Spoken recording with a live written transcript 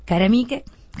Cari amiche,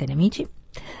 cari amici,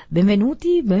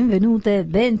 benvenuti, benvenute,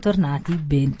 bentornati,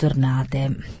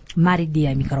 bentornate. Mari D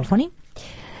ai microfoni.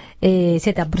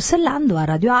 Siete a Bruxellando, a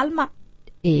Radio Alma,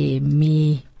 e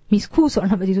mi scuso a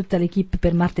nome di tutta l'equipe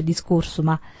per martedì scorso,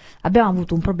 ma abbiamo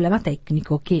avuto un problema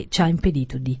tecnico che ci ha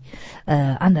impedito di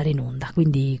andare in onda,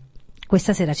 quindi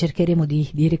questa sera cercheremo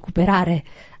di recuperare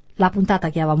la puntata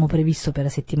che avevamo previsto per la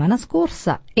settimana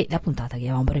scorsa e la puntata che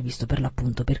avevamo previsto per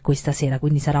l'appunto per questa sera,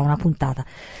 quindi sarà una puntata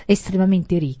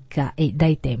estremamente ricca e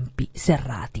dai tempi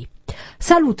serrati.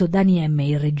 Saluto Dani M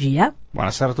in regia.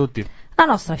 Buonasera a tutti. La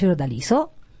nostra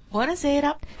Fiordaliso.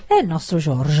 Buonasera. E il nostro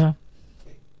George.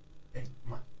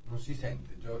 Ma non si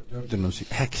sente, Giorgio non si...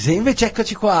 se invece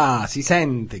eccoci qua, si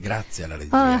sente, grazie alla regia.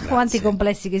 Grazie. Quanti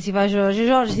complessi che si fa Giorgio.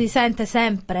 Giorgio si sente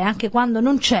sempre, anche quando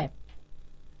non c'è.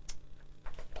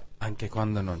 Anche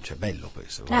quando non c'è, bello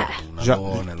questo, una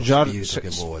buona, lo George,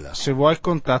 spirito che vola. Se vuoi il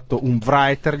contatto un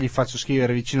writer, gli faccio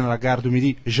scrivere vicino alla Gare du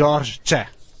Midi, George c'è.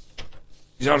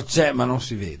 George c'è ma non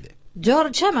si vede.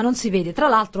 George c'è ma non si vede, tra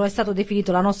l'altro è stato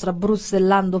definito la nostra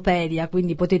Brussellandopedia,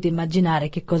 quindi potete immaginare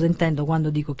che cosa intendo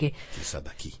quando dico che... Chissà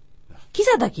da chi.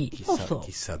 Chissà da chi, Chissà, non lo so,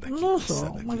 chissà da chi, non lo chissà so,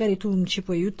 da chi. magari tu non ci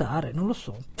puoi aiutare, non lo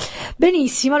so.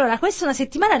 Benissimo, allora questa è una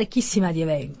settimana ricchissima di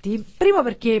eventi, primo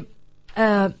perché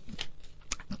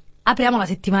apriamo la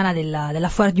settimana della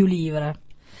Foire du Livre,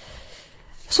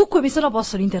 su cui mi sono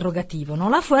posto l'interrogativo, no?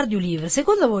 La Foire du Livre,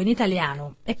 secondo voi in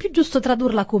italiano è più giusto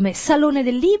tradurla come Salone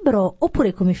del Libro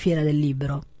oppure come Fiera del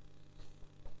Libro?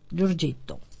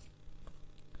 Giorgetto.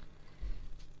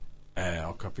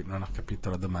 Non ho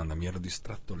capito la domanda, mi ero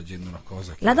distratto leggendo una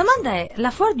cosa. La domanda è, la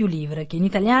Foire du Livre, che in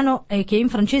italiano che in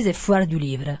francese è Foire du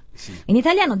Livre, sì. In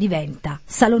italiano diventa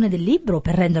Salone del Libro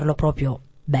per renderlo proprio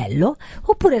bello,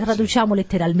 oppure traduciamo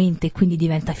letteralmente e quindi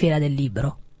diventa Fiera del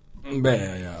Libro?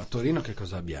 Beh, a Torino che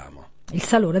cosa abbiamo? Il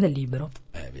Salone del Libro.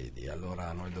 Vedi,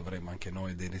 allora noi dovremmo anche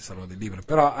noi dire il Salone del Libro,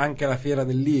 però anche la Fiera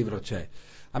del Libro c'è.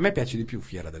 A me piace di più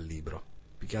Fiera del Libro,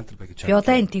 più che altro perché c'è Più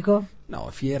anche... autentico? No,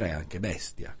 Fiera è anche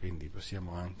bestia, quindi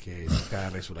possiamo anche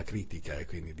giocare sulla critica e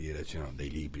quindi dire ci sono dei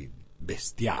libri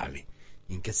bestiali.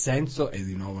 In che senso? E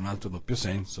di nuovo un altro doppio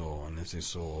senso, nel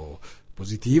senso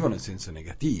positivo, nel senso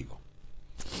negativo.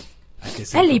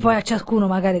 E lì poi a ciascuno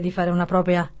magari di fare una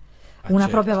propria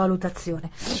certo. valutazione.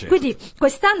 Certo. Quindi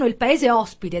quest'anno il paese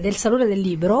ospite del Salone del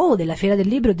Libro o della Fiera del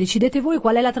Libro, decidete voi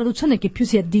qual è la traduzione che più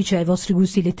si addice ai vostri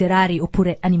gusti letterari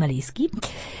oppure animaleschi,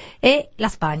 è la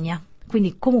Spagna.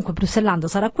 Quindi comunque Bruxellando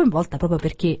sarà coinvolta proprio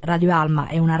perché Radio Alma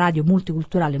è una radio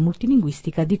multiculturale e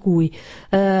multilinguistica di cui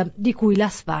la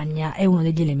Spagna è uno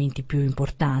degli elementi più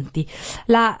importanti.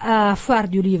 La Foire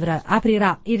du Livre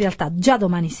aprirà in realtà già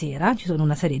domani sera, ci sono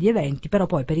una serie di eventi, però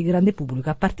poi per il grande pubblico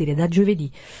a partire da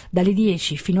giovedì dalle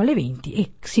 10 fino alle 20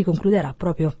 e si concluderà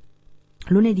proprio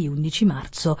lunedì 11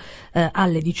 marzo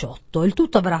alle 18. Il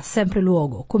tutto avrà sempre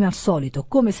luogo, come al solito,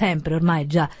 come sempre ormai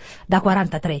già da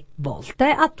 43 volte,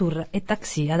 a Tour et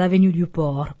Taxi ad Avenue du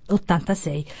Port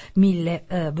 86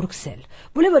 1000 Bruxelles.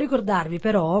 Volevo ricordarvi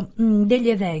però degli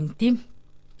eventi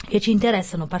che ci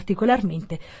interessano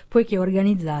particolarmente poiché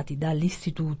organizzati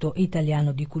dall'Istituto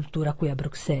Italiano di Cultura qui a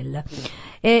Bruxelles.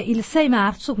 È il 6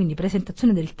 marzo, quindi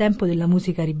presentazione del Tempo della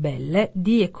Musica Ribelle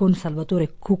di e con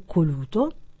Salvatore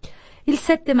Coccoluto. Il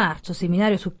 7 marzo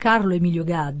seminario su Carlo Emilio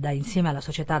Gadda insieme alla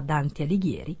Società Dante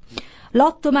Alighieri.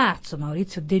 L'8 marzo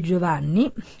Maurizio De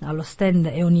Giovanni allo stand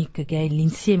EONIC, che è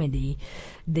l'insieme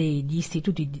degli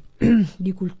istituti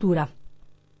di cultura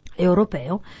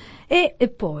europeo, e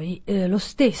poi lo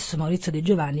stesso Maurizio De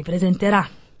Giovanni presenterà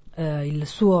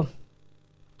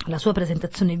la sua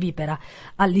presentazione vipera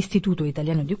all'Istituto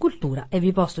Italiano di Cultura e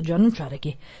vi posso già annunciare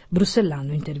che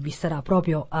Bruxellando intervisterà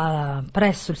proprio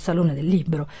presso il Salone del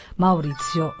Libro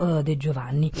Maurizio De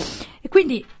Giovanni. E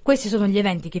quindi questi sono gli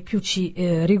eventi che più ci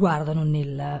riguardano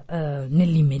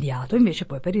nell'immediato. Invece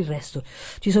poi per il resto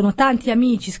ci sono tanti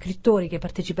amici scrittori che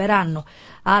parteciperanno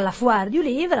alla Foire du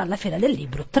Livre, alla Fiera del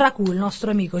Libro, tra cui il nostro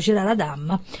amico Gerard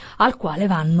Adam, al quale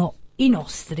vanno i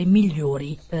nostri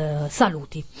migliori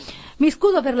saluti. Mi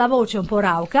scuso per la voce un po'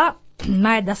 rauca,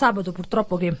 ma è da sabato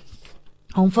purtroppo che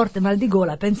ho un forte mal di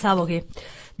gola, pensavo che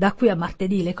da qui a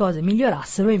martedì le cose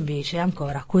migliorassero, invece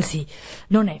ancora così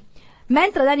non è.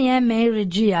 Mentre Dani M è in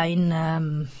regia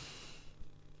in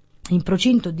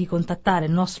procinto di contattare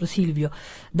il nostro Silvio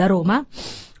da Roma,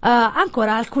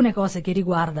 ancora alcune cose che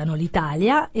riguardano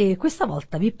l'Italia, e questa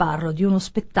volta vi parlo di uno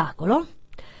spettacolo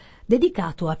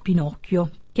dedicato a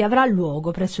Pinocchio. che avrà luogo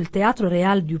presso il Teatro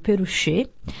Real du Perruchet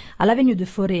all'Avenue de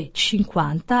Forêt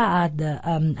 50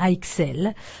 a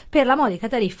Ixelles per la modica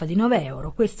tariffa di 9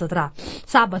 euro, questo tra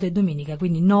sabato e domenica,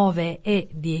 quindi 9 e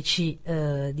 10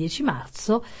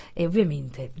 marzo, e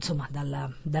ovviamente insomma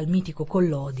dal mitico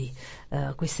Collodi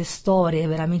queste storie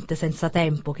veramente senza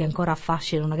tempo che ancora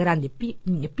affascinano grandi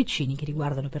e piccini, che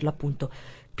riguardano per l'appunto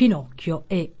Pinocchio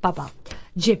e papà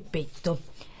Geppetto.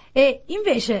 E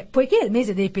invece, poiché è il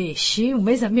mese dei pesci, un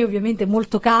mese a me ovviamente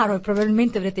molto caro, e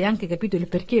probabilmente avrete anche capito il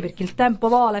perché il tempo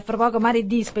vola e fra poco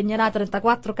martedì spegnerà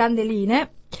 34 candeline,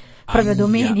 proprio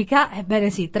domenica, ebbene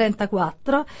sì,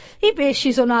 34, i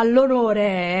pesci sono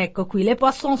all'onore, ecco qui, les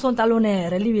poissons sont à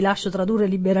l'honneur, lì vi lascio tradurre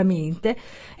liberamente,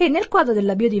 e nel quadro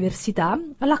della biodiversità,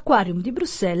 l'Aquarium di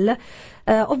Bruxelles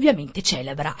ovviamente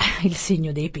celebra il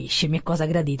segno dei pesci, mi è cosa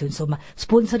gradito, insomma,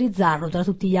 sponsorizzarlo tra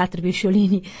tutti gli altri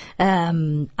pesciolini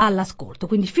all'ascolto.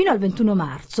 Quindi fino al 21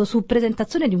 marzo, su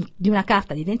presentazione di una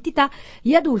carta d'identità,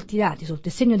 gli adulti nati sotto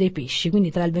il segno dei pesci,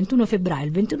 quindi tra il 21 febbraio e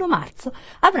il 21 marzo,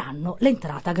 avranno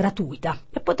l'entrata gratuita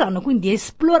e potranno quindi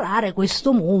esplorare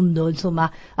questo mondo, insomma,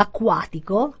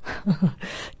 acquatico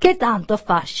che tanto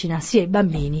affascina sia i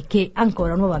bambini che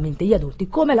ancora nuovamente gli adulti,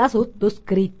 come la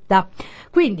sottoscritta.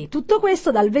 Quindi tutto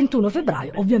questo dal 21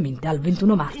 febbraio ovviamente al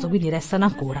 21 marzo, quindi restano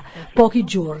ancora pochi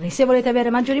giorni. Se volete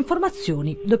avere maggiori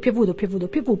informazioni,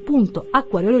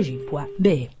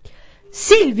 www.acquariologie.be.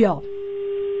 Silvio!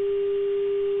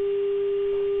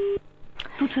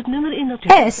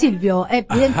 Silvio,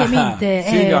 evidentemente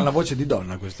Silvio ha la voce di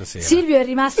donna questa sera. Silvio è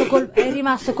rimasto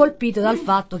colpito dal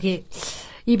fatto che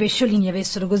i pesciolini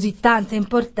avessero così tanta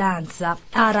importanza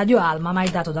a Radio Alma, ma è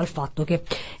dato dal fatto che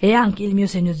è anche il mio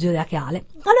segno zodiacale.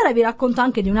 Allora vi racconto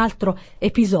anche di un altro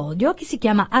episodio che si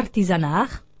chiama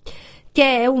Artisanat,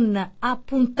 che è un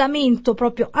appuntamento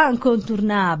proprio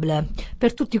incontournable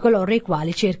per tutti coloro i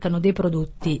quali cercano dei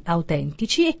prodotti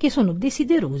autentici e che sono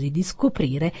desiderosi di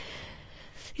scoprire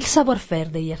il savoir-faire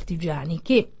degli artigiani,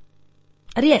 che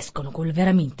riescono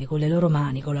veramente con le loro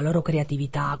mani, con la loro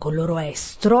creatività, con il loro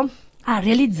estro, a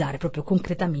realizzare proprio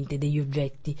concretamente degli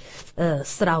oggetti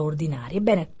straordinari.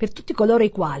 Ebbene, per tutti coloro i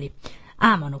quali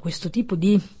amano questo tipo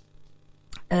di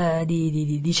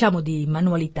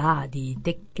manualità, di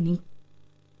tecnica,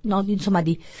 non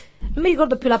mi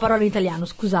ricordo più la parola in italiano,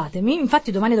 scusatemi,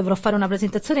 infatti domani dovrò fare una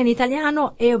presentazione in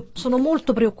italiano e sono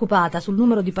molto preoccupata sul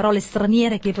numero di parole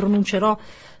straniere che pronuncerò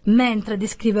mentre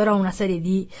descriverò una serie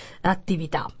di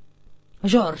attività.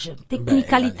 George,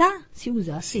 tecnicalità si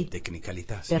usa? Sì,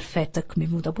 tecnicalità. Sì. Perfetto, ecco, mi è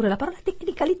venuta pure la parola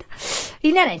tecnicalità,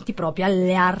 inerenti proprio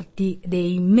alle arti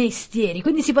dei mestieri.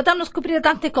 Quindi si potranno scoprire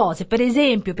tante cose, per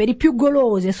esempio, per i più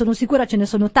golosi, e sono sicura ce ne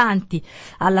sono tanti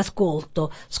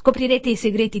all'ascolto, scoprirete i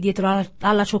segreti dietro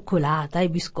alla cioccolata, ai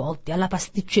biscotti, alla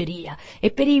pasticceria, e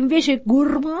per i invece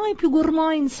gourmand, più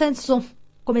gourmand in senso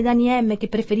come Dani M che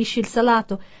preferisce il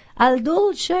salato, al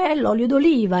dolce l'olio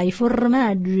d'oliva, i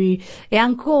formaggi e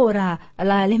ancora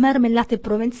le marmellate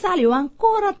provenzali o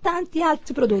ancora tanti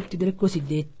altri prodotti del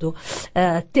cosiddetto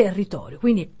territorio.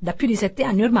 Quindi da più di 7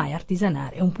 anni ormai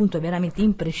Artisanare è un punto veramente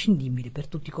imprescindibile per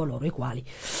tutti coloro i quali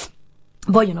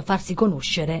vogliono farsi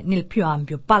conoscere nel più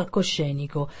ampio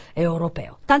palcoscenico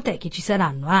europeo. Tant'è che ci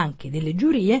saranno anche delle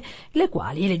giurie le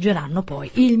quali eleggeranno poi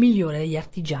il migliore degli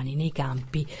artigiani nei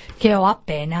campi che ho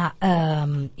appena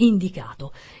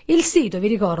indicato. Il sito, vi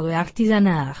ricordo, è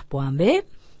artisanare.be,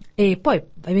 e poi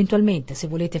eventualmente, se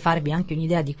volete farvi anche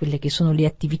un'idea di quelle che sono le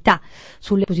attività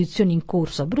sulle posizioni in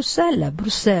corso a Bruxelles,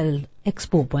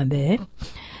 bruxellesexpo.be.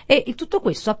 E tutto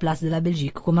questo a Place de la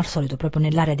Belgique, come al solito, proprio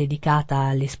nell'area dedicata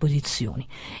alle esposizioni.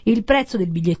 Il prezzo del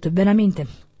biglietto è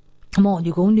veramente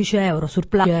modico, 11 euro sur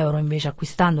place, euro invece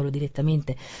acquistandolo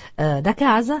direttamente da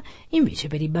casa. Invece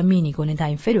per i bambini con età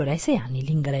inferiore ai 6 anni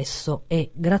l'ingresso è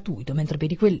gratuito, mentre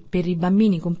per i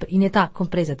bambini in età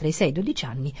compresa tra i 6 e i 12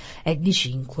 anni è di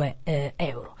 5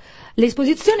 euro.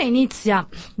 L'esposizione inizia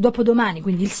dopodomani,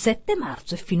 quindi il 7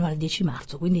 marzo, e fino al 10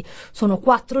 marzo, quindi sono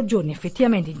 4 giorni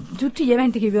effettivamente. Di tutti gli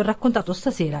eventi che vi ho raccontato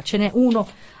stasera ce n'è uno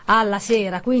alla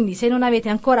sera, quindi se non avete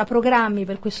ancora programmi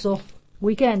per questo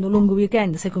weekend, un lungo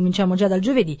weekend, se cominciamo già dal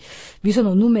giovedì, vi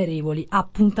sono innumerevoli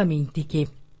appuntamenti che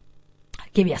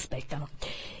vi aspettano.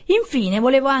 Infine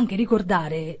volevo anche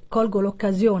ricordare, colgo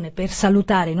l'occasione per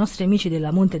salutare i nostri amici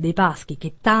della Monte dei Paschi,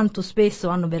 che tanto spesso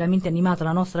hanno veramente animato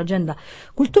la nostra agenda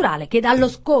culturale, che dallo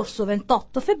scorso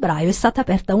 28 febbraio è stata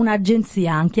aperta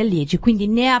un'agenzia anche a Liegi, quindi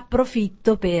ne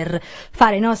approfitto per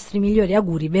fare i nostri migliori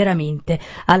auguri veramente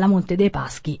alla Monte dei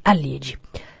Paschi a Liegi.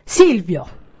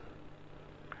 Silvio.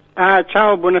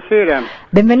 Ciao, buonasera.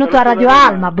 Benvenuto a Radio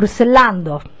Alma,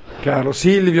 Bruxellando. Caro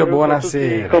Silvio,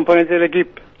 buonasera. Tutti i componenti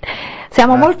dell'equipe.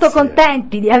 Siamo Grazie. molto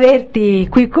contenti di averti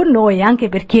qui con noi, anche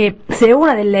perché sei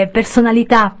una delle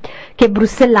personalità che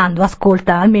Bruxellando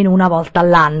ascolta almeno una volta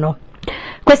all'anno.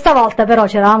 Questa volta però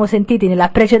ci eravamo sentiti nella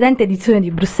precedente edizione di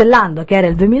Bruxellando, che era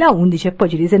il 2011, e poi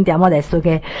ci risentiamo adesso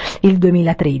che è il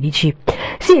 2013.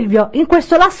 Silvio, in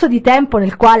questo lasso di tempo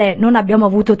nel quale non abbiamo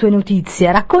avuto tue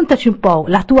notizie, raccontaci un po'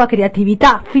 la tua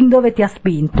creatività, fin dove ti ha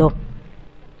spinto.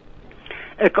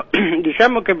 Ecco,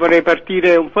 diciamo che vorrei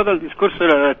partire un po' dal discorso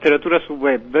della letteratura sul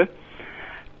web,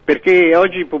 perché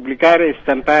oggi pubblicare e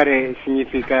stampare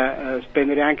significa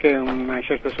spendere anche una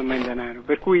certa somma in denaro,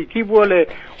 per cui chi vuole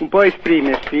un po'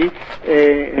 esprimersi,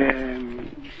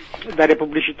 dare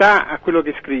pubblicità a quello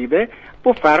che scrive,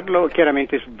 può farlo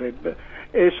chiaramente sul web.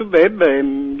 Sul web è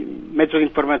un mezzo di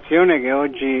informazione che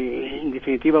oggi in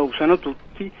definitiva usano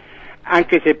tutti,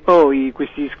 anche se poi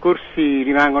questi discorsi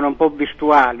rimangono un po'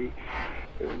 virtuali.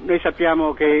 Noi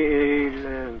sappiamo che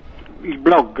il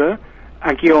blog,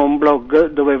 anch'io ho un blog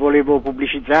dove volevo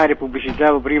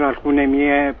pubblicizzavo prima alcune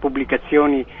mie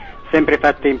pubblicazioni sempre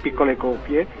fatte in piccole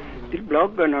copie. Il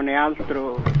blog non è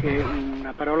altro che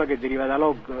una parola che deriva da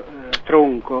log,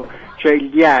 tronco, cioè il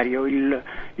diario, il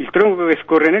tronco che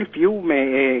scorre nel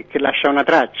fiume e che lascia una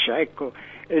traccia, ecco.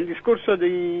 È il discorso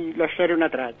di lasciare una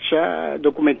traccia,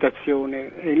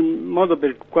 documentazione, è il modo per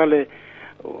il quale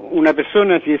una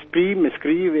persona si esprime,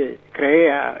 scrive,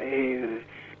 crea e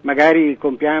magari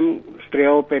compie nostre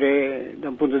opere da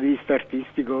un punto di vista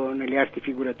artistico nelle arti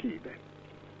figurative.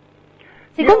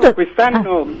 Io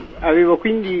quest'anno avevo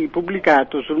quindi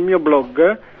pubblicato sul mio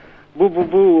blog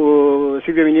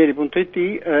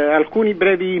www.silviaminieri.it alcuni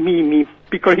brevi mimi,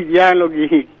 piccoli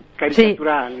dialoghi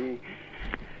caricaturali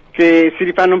che si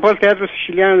rifanno un po' al teatro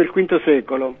siciliano del V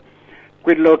secolo,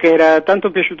 quello che era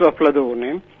tanto piaciuto a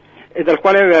Platone e dal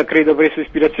quale aveva, credo, preso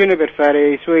ispirazione per fare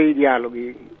i suoi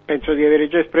dialoghi. Penso di avere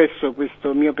già espresso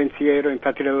questo mio pensiero,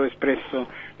 infatti l'avevo espresso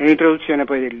nell'introduzione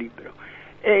poi del libro.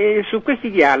 E su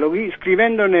questi dialoghi,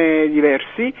 scrivendone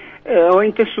diversi, ho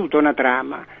intessuto una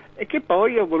trama e che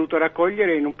poi ho voluto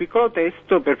raccogliere in un piccolo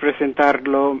testo per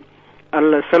presentarlo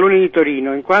al Salone di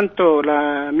Torino, in quanto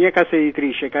la mia casa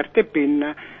editrice Carta e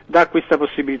Penna dà questa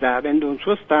possibilità, avendo un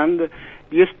suo stand,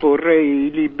 di esporre i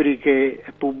libri che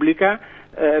pubblica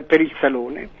per il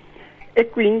Salone. E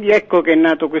quindi ecco che è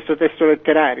nato questo testo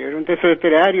letterario. Era un testo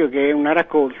letterario che è una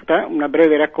raccolta, una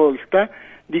breve raccolta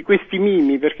di questi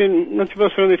mimi, perché non si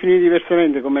possono definire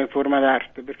diversamente come forma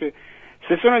d'arte, perché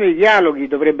se sono dei dialoghi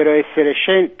dovrebbero essere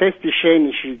testi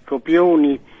scenici,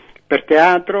 copioni per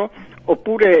teatro,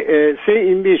 oppure se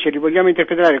invece li vogliamo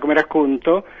interpretare come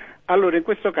racconto, allora in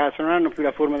questo caso non hanno più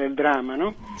la forma del dramma,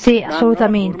 no? Sì,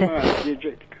 assolutamente. Hanno la forma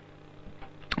diegetica.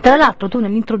 Tra l'altro tu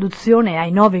nell'introduzione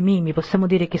ai 9 mimi, possiamo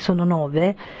dire che sono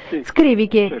 9, Sì, scrivi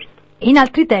che certo. in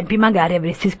altri tempi magari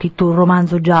avresti scritto un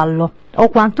romanzo giallo o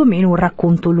quantomeno un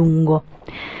racconto lungo.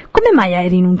 Come mai hai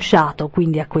rinunciato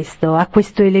quindi a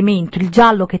questo elemento, il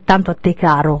giallo che tanto a te è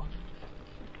caro?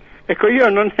 Ecco, io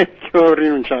non è che ho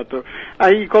rinunciato,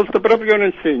 hai colto proprio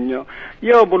nel segno.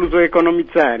 Io ho voluto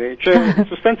economizzare, cioè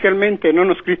sostanzialmente non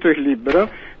ho scritto il libro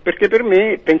perché per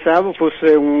me pensavo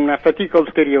fosse una fatica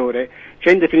ulteriore.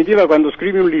 Cioè in definitiva quando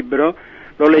scrivi un libro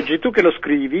lo leggi tu che lo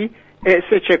scrivi e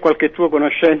se c'è qualche tuo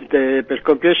conoscente per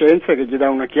compiacenza che gli dà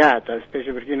un'occhiata,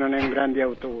 specie per chi non è un grande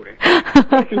autore.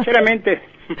 Sinceramente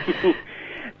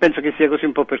penso che sia così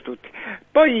un po' per tutti.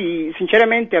 Poi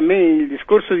sinceramente a me il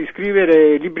discorso di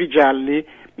scrivere libri gialli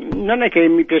non è che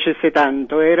mi piacesse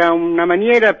tanto, era una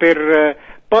maniera per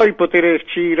poi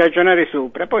poterci ragionare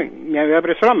sopra. Poi mi aveva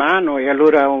preso la mano e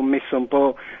allora ho messo un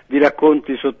po' di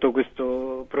racconti sotto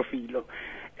questo profilo.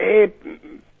 E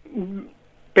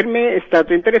per me è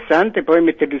stato interessante poi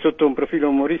metterli sotto un profilo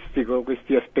umoristico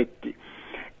questi aspetti.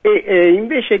 E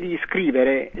invece di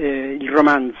scrivere il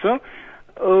romanzo,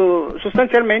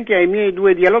 sostanzialmente ai miei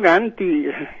due dialoganti,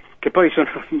 che poi sono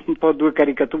un po' due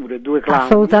caricature, due clown.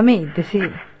 Assolutamente,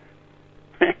 sì.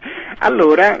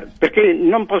 Allora, perché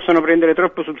non possono prendere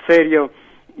troppo sul serio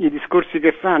i discorsi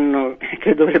che fanno,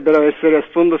 che dovrebbero essere a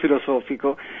sfondo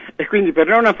filosofico, e quindi per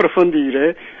non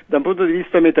approfondire da un punto di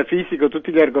vista metafisico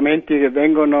tutti gli argomenti che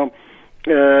vengono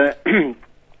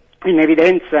in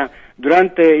evidenza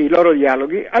durante i loro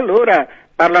dialoghi, allora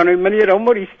parlano in maniera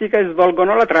umoristica e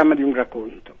svolgono la trama di un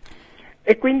racconto.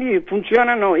 E quindi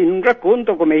funzionano in un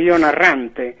racconto come io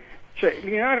narrante, cioè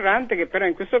l'io narrante che però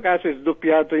in questo caso è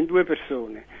sdoppiato in due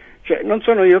persone. Cioè non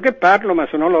sono io che parlo, ma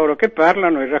sono loro che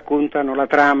parlano e raccontano la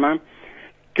trama,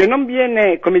 che non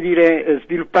viene, come dire,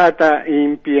 sviluppata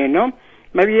in pieno,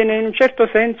 ma viene in un certo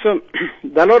senso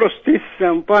da loro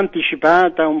stessa un po'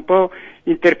 anticipata, un po'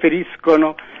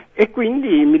 interferiscono e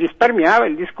quindi mi risparmiava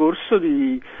il discorso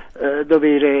di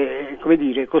dover, come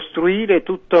dire, costruire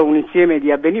tutto un insieme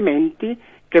di avvenimenti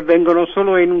che vengono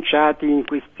solo enunciati in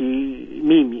questi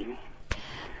mimi.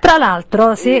 Tra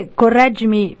l'altro,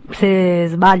 correggimi se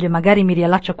sbaglio, magari mi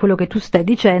riallaccio a quello che tu stai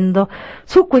dicendo,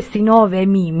 su questi 9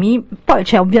 mimi poi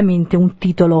c'è ovviamente un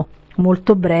titolo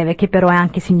molto breve che però è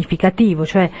anche significativo,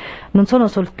 cioè non sono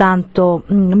soltanto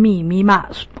mimi, ma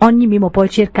ogni mimo poi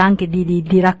cerca anche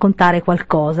di raccontare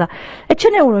qualcosa, e ce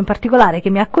n'è uno in particolare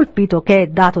che mi ha colpito, che è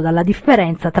dato dalla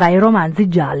differenza tra i romanzi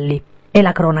gialli e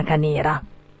la cronaca nera.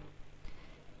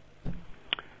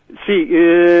 Sì,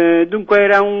 dunque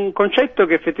era un concetto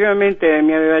che effettivamente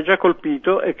mi aveva già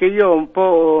colpito e che io ho un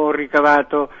po'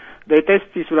 ricavato dai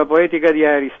testi sulla poetica di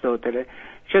Aristotele.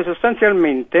 Cioè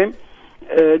sostanzialmente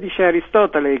dice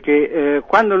Aristotele che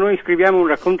quando noi scriviamo un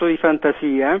racconto di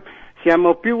fantasia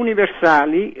siamo più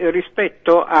universali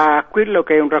rispetto a quello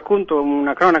che è un racconto,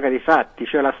 una cronaca dei fatti,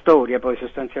 cioè la storia poi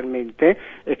sostanzialmente,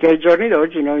 e che ai giorni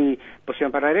d'oggi noi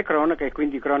possiamo parlare di cronaca e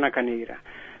quindi cronaca nera.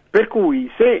 Per cui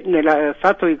se nel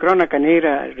fatto di cronaca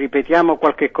nera ripetiamo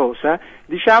qualche cosa,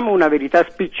 diciamo una verità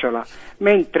spicciola,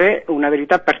 mentre una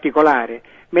verità particolare,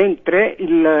 mentre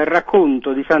il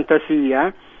racconto di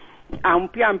fantasia ha un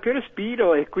più ampio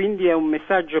respiro e quindi è un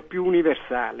messaggio più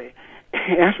universale.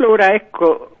 E allora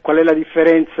ecco qual è la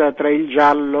differenza tra il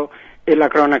giallo e la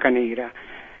cronaca nera.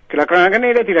 Che la cronaca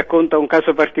nera ti racconta un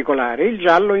caso particolare, il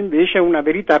giallo invece è una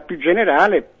verità più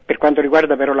generale, per quanto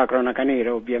riguarda però la cronaca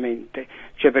nera ovviamente,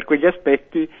 cioè per quegli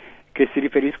aspetti che si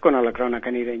riferiscono alla cronaca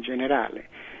nera in generale.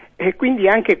 E quindi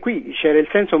anche qui c'era il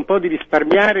senso un po' di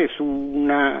risparmiare su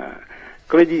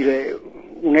come dire,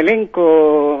 un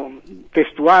elenco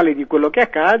testuale di quello che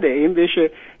accade e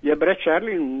invece di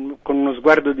abbracciarli con uno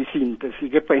sguardo di sintesi,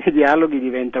 che poi nei dialoghi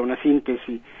diventa una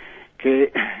sintesi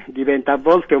che diventa a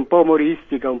volte un po'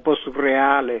 umoristica, un po'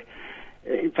 surreale.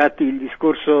 Infatti il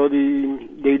discorso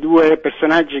dei due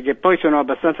personaggi, che poi sono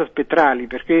abbastanza spettrali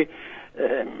perché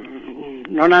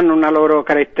non hanno una loro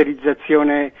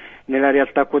caratterizzazione nella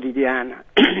realtà quotidiana,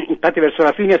 infatti verso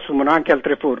la fine assumono anche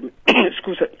altre forme.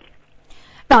 Scusa.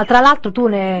 No, tra l'altro tu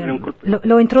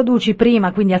lo introduci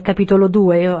prima, quindi al capitolo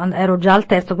 2, io ero già al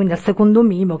terzo, quindi al secondo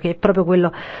mimo, che è proprio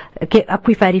quello a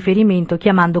cui fai riferimento,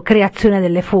 chiamando creazione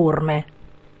delle forme.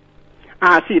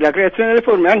 Ah sì, la creazione delle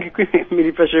forme, anche qui mi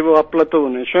rifacevo a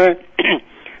Platone, cioè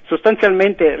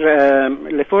sostanzialmente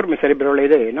le forme sarebbero le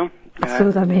idee, no?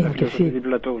 Assolutamente, sì. Di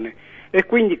Platone. E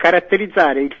quindi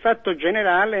caratterizzare il fatto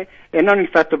generale e non il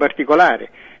fatto particolare.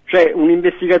 Cioè un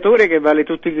investigatore che vale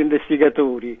tutti gli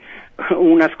investigatori,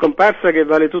 una scomparsa che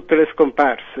vale tutte le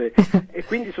scomparse, e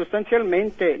quindi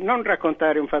sostanzialmente non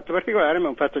raccontare un fatto particolare ma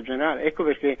un fatto generale. Ecco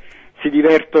perché si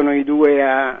divertono i due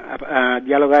a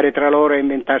dialogare tra loro e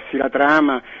inventarsi la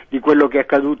trama di quello che è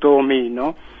accaduto o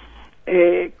meno.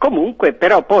 E comunque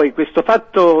però poi questo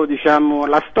fatto, diciamo,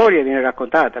 la storia viene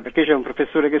raccontata perché c'è un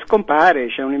professore che scompare,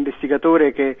 c'è un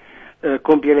investigatore che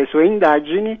compie le sue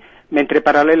indagini, mentre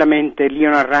parallelamente l'io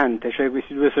narrante, cioè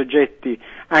questi due soggetti,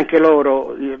 anche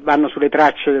loro vanno sulle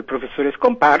tracce del professore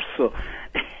scomparso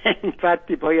e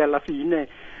infatti poi alla fine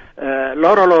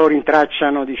loro lo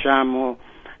rintracciano, diciamo,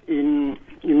 in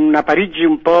una Parigi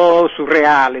un po'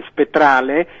 surreale,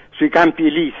 spettrale, sui campi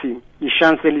Elisi, gli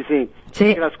Champs-Élysées.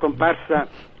 Sì. La scomparsa...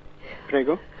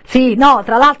 Prego? Sì, no,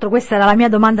 tra l'altro questa era la mia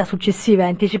domanda successiva, hai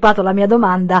anticipato la mia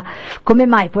domanda, come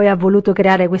mai poi ha voluto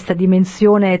creare questa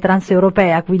dimensione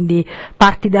transeuropea, quindi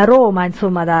parti da Roma,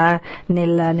 insomma,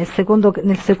 nel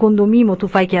secondo mimo tu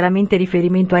fai chiaramente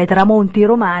riferimento ai tramonti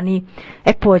romani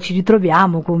e poi ci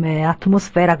ritroviamo come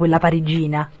atmosfera quella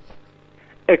parigina.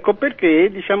 Ecco perché,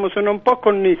 diciamo, sono un po'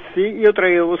 connessi, io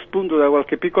traevo spunto da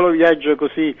qualche piccolo viaggio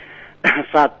così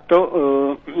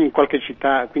fatto in qualche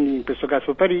città, quindi in questo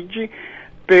caso Parigi,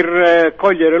 per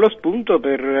cogliere lo spunto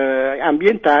per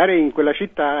ambientare in quella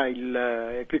città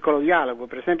il piccolo dialogo.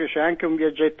 Per esempio c'è anche un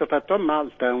viaggetto fatto a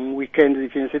Malta, un weekend di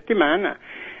fine settimana,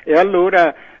 e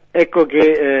allora ecco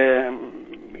che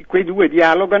quei due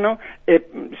dialogano e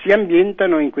si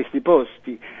ambientano in questi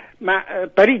posti. Ma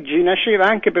Parigi nasceva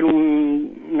anche per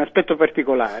un aspetto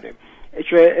particolare, e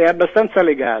cioè è abbastanza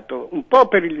legato, un po'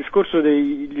 per il discorso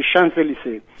degli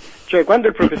Champs-Élysées, cioè quando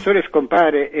il professore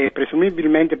scompare e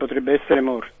presumibilmente potrebbe essere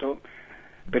morto,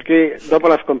 perché dopo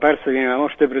la scomparsa viene la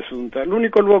morte presunta,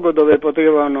 l'unico luogo dove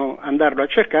potevano andarlo a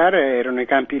cercare erano i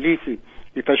campi Elisi,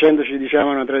 rifacendoci,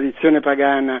 diciamo, una tradizione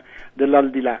pagana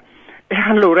dell'aldilà. E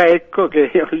allora ecco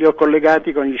che io li ho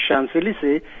collegati con gli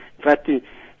Champs-Élysées, infatti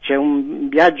c'è un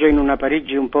viaggio in una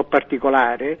Parigi un po'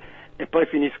 particolare e poi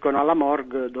finiscono alla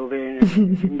morgue dove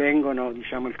rinvengono,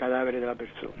 diciamo, il cadavere della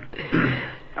persona,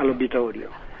 all'obitorio.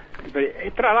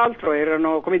 E tra l'altro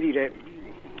erano, come dire,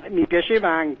 mi piaceva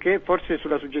anche, forse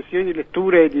sulla suggestione di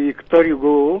letture di Victor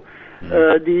Hugo,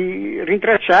 di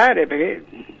rintracciare, perché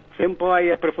se un po' hai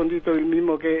approfondito il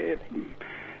mimo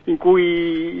in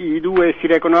cui i due si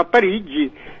recano a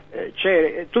Parigi,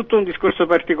 c'è tutto un discorso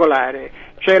particolare,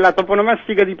 c'è la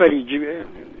toponomastica di Parigi.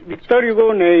 Victor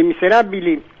Hugo nei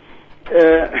Miserabili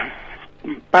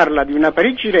parla di una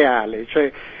Parigi reale,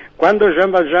 cioè quando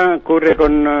Jean Valjean corre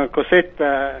con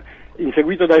Cosetta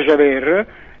inseguito da Javert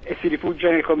e si rifugia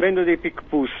nel convento dei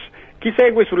Picpus, chi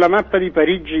segue sulla mappa di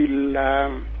Parigi la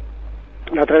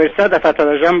traversata fatta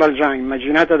da Jean Valjean,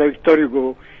 immaginata da Victor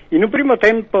Hugo, in un primo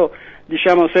tempo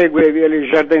diciamo segue il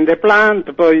Jardin des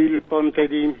Plantes, poi il ponte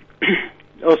di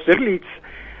Austerlitz,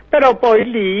 però poi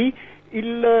lì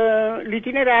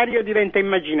l'itinerario diventa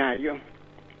immaginario.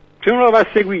 Se uno lo va a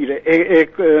seguire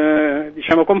e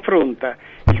diciamo confronta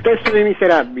il testo dei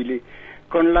Miserabili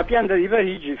con la pianta di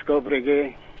Parigi, scopre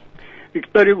che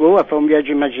Victor Hugo fa un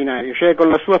viaggio immaginario, cioè con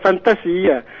la sua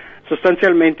fantasia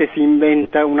sostanzialmente si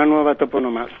inventa una nuova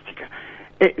toponomastica.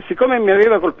 E siccome mi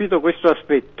aveva colpito questo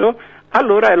aspetto,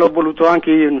 allora l'ho voluto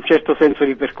anche in un certo senso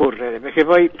ripercorrere, perché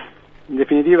poi in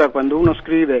definitiva quando uno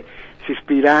scrive si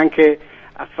ispira anche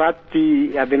a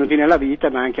fatti avvenuti nella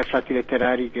vita, ma anche a fatti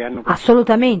letterari che hanno...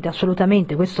 Assolutamente,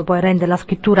 questo poi rende la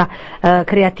scrittura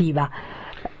creativa.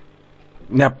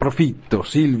 Ne approfitto,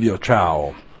 Silvio,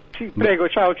 ciao. Sì, prego,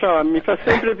 ciao, mi fa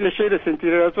sempre piacere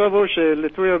sentire la tua voce e le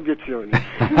tue obiezioni.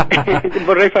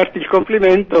 Vorrei farti il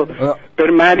complimento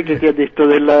per Mari che ti ha detto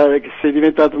che sei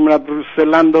diventato una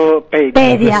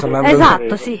brussellandopedia.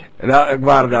 Esatto, sì. No,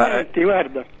 guarda,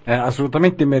 guarda. È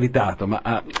assolutamente meritato,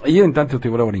 ma io intanto ti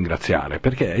volevo ringraziare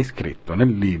perché hai scritto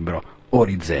nel libro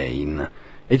Orizein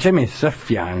e ci hai messo a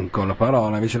fianco la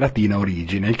parola invece latina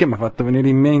origine, il che mi ha fatto venire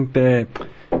in mente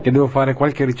che devo fare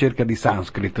qualche ricerca di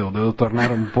sanscrito, devo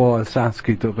tornare un po' al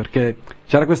sanscrito perché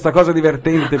c'era questa cosa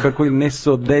divertente per cui il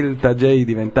nesso delta J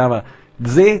diventava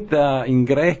Z in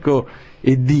greco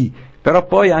e D, però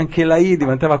poi anche la I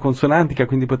diventava consonantica,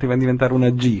 quindi poteva diventare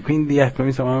una G, quindi ecco,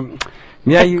 insomma,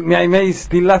 mi hai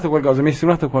stillato qualcosa, mi hai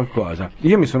stimolato qualcosa.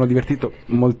 Io mi sono divertito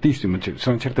moltissimo, ci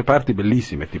sono certe parti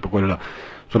bellissime, tipo quella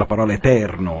sulla parola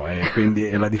eterno, e quindi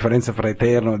la differenza fra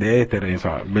eterno ed etere,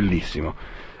 insomma, bellissimo.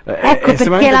 Ecco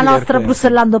perché la nostra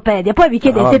brussellandopedia, poi vi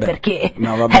chiedete perché.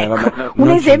 No, vabbè, un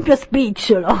esempio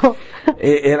spicciolo.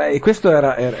 E questo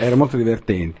era molto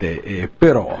divertente,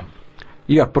 però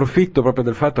io approfitto proprio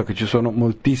del fatto che ci sono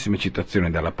moltissime citazioni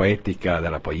dalla poetica,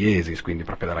 dalla poiesis, quindi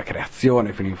proprio dalla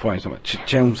creazione fino in fondo, insomma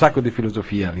c'è un sacco di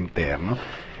filosofia all'interno,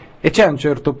 e c'è un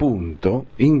certo punto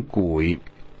in cui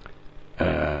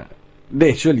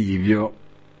Decio Livio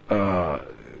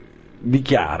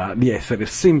dichiara di essere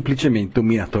semplicemente un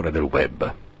minatore del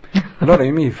web. Allora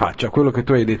io mi faccio a quello che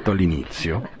tu hai detto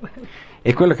all'inizio,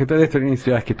 e quello che tu hai detto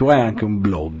all'inizio è che tu hai anche un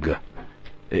blog,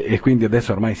 e quindi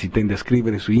adesso ormai si tende a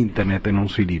scrivere su internet e non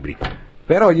sui libri.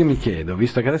 Però io mi chiedo,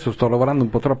 visto che adesso sto lavorando un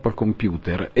po' troppo al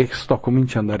computer e sto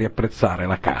cominciando a riapprezzare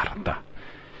la carta,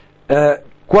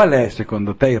 qual è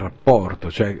secondo te il rapporto?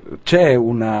 Cioè, c'è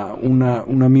una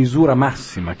misura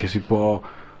massima che si può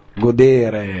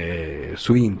godere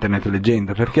su internet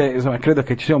leggendo? Perché insomma credo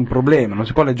che ci sia un problema, non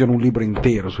si può leggere un libro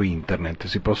intero su internet,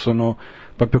 si possono,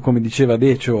 proprio come diceva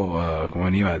Decio, come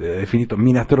veniva definito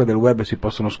minatore del web, si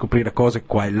possono scoprire cose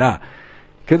qua e là.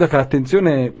 Credo che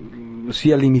l'attenzione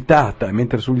sia limitata,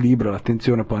 mentre sul libro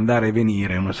l'attenzione può andare e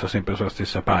venire, uno sta sempre sulla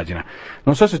stessa pagina.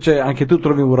 Non so se c'è, anche tu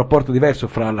trovi un rapporto diverso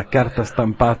fra la carta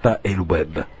stampata e il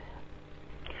web.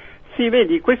 Sì,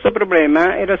 vedi, questo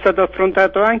problema era stato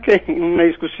affrontato anche in una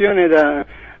discussione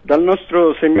dal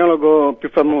nostro semiologo più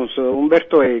famoso,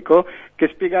 Umberto Eco, che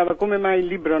spiegava come mai il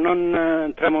libro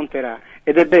non tramonterà.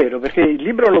 Ed è vero, perché il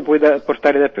libro lo puoi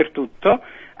portare dappertutto,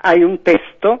 hai un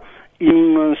testo in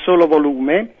un solo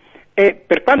volume, e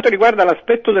per quanto riguarda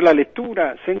l'aspetto della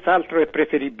lettura, senz'altro è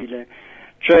preferibile.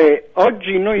 Cioè,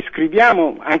 oggi noi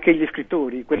scriviamo, anche gli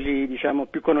scrittori, quelli diciamo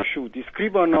più conosciuti,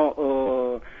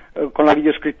 scrivono con la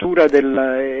videoscrittura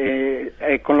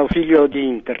e con l'ausilio di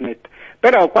internet,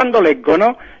 però quando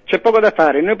leggono c'è poco da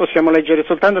fare, noi possiamo leggere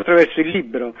soltanto attraverso il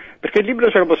libro, perché il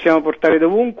libro ce lo possiamo portare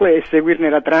dovunque e seguirne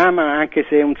la trama, anche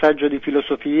se è un saggio di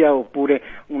filosofia oppure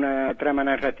una trama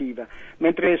narrativa,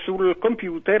 mentre sul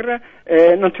computer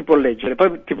non si può leggere,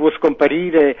 poi ti può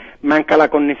scomparire, manca la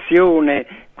connessione,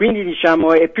 quindi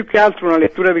diciamo è più che altro una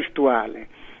lettura virtuale.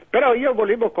 Però io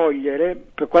volevo cogliere,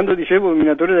 per quando dicevo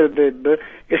minatore del web,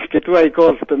 che tu hai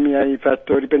colto, mi hai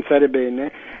fatto ripensare bene,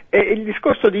 è il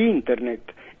discorso di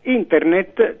internet.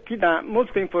 Internet ti dà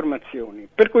molte informazioni,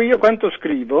 per cui io quanto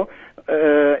scrivo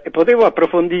potevo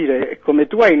approfondire, come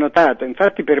tu hai notato,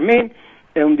 infatti per me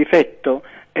è un difetto,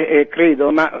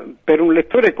 credo, ma per un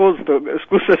lettore colto,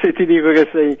 scusa se ti dico che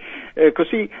sei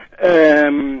così,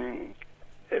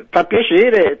 fa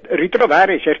piacere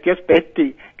ritrovare certi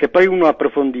aspetti che poi uno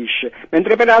approfondisce,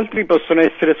 mentre per altri possono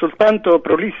essere soltanto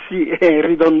prolissi e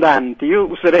ridondanti. Io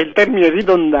userei il termine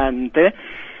ridondante,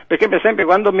 perché per esempio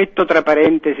quando metto tra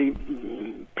parentesi,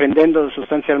 prendendo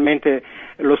sostanzialmente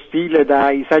lo stile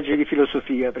dai saggi di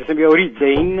filosofia, per esempio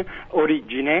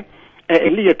origine,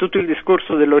 lì è tutto il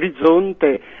discorso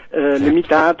dell'orizzonte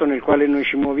limitato nel quale noi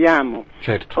ci muoviamo.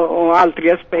 Certo. O altri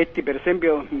aspetti, per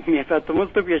esempio mi è fatto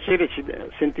molto piacere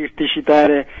sentirti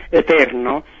citare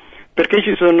Eterno, perché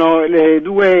ci sono le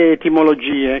due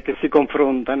etimologie che si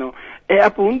confrontano e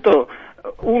appunto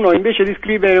uno invece di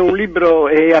scrivere un libro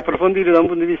e approfondire da un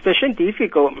punto di vista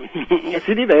scientifico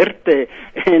si diverte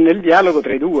nel dialogo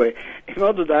tra i due, in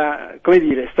modo da, come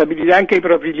dire, stabilire anche i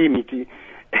propri limiti,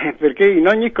 perché in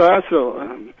ogni caso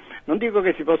non dico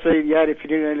che si possa deviare e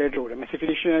finire nell'errore, ma si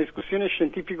finisce in una discussione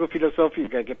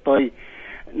scientifico-filosofica che poi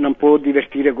non può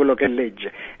divertire quello che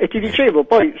legge. E ti dicevo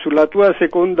poi sulla tua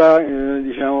seconda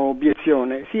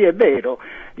obiezione, sì, è vero,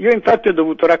 io infatti ho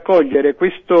dovuto raccogliere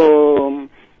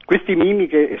questi mimi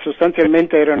che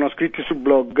sostanzialmente erano scritti su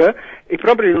blog e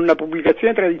proprio in una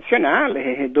pubblicazione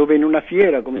tradizionale dove in una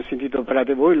fiera, come ho sentito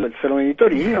parlate voi, il Salone di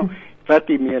Torino,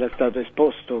 infatti mi era stato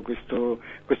esposto questo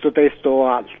testo o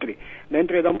altri,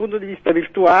 mentre da un punto di vista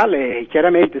virtuale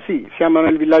chiaramente sì, siamo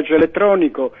nel villaggio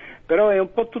elettronico, però è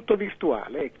un po' tutto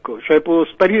virtuale, ecco, cioè può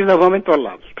sparire da un momento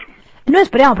all'altro. Noi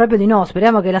speriamo proprio di no,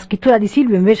 speriamo che la scrittura di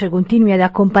Silvio invece continui ad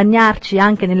accompagnarci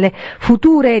anche nelle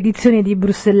future edizioni di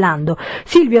Bruxellando.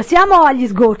 Silvio, siamo agli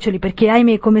sgoccioli perché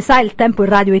ahimè, come sai, il tempo in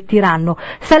radio è tiranno.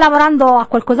 Stai lavorando a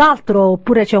qualcos'altro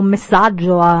oppure c'è un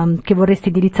messaggio che vorresti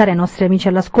indirizzare ai nostri amici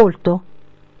all'ascolto?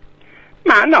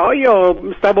 Ma no,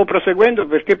 io stavo proseguendo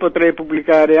perché potrei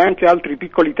pubblicare anche altri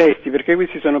piccoli testi, perché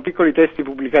questi sono piccoli testi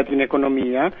pubblicati in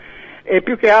economia, e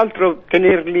più che altro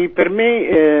tenerli per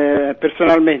me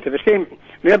personalmente, perché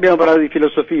noi abbiamo parlato di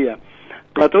filosofia.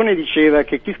 Platone diceva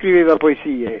che chi scriveva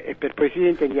poesie, e per poesie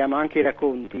intendiamo anche i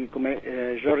racconti, come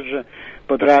Georges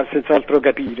potrà senz'altro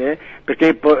capire,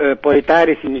 perché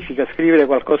poetare significa scrivere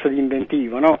qualcosa di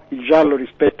inventivo, no? Il giallo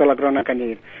rispetto alla cronaca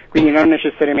nera, quindi non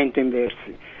necessariamente in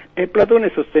versi. E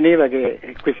Platone sosteneva che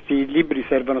questi libri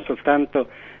servono soltanto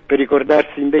per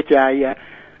ricordarsi in vecchiaia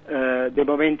dei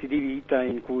momenti di vita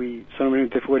in cui sono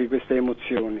venute fuori queste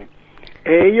emozioni.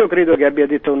 E io credo che abbia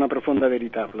detto una profonda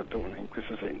verità Platone in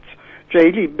questo senso. Cioè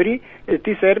i libri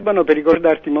ti servono per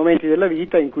ricordarti i momenti della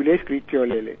vita in cui li hai scritti o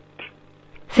li hai letti.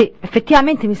 Sì,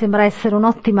 effettivamente mi sembra essere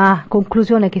un'ottima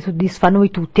conclusione che soddisfa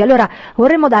noi tutti. Allora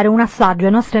vorremmo dare un assaggio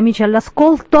ai nostri amici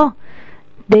all'ascolto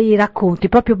dei racconti,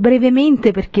 proprio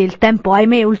brevemente perché il tempo,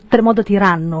 ahimè, oltremodo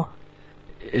tiranno.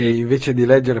 E invece di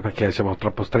leggere, perché siamo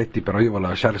troppo stretti, però io voglio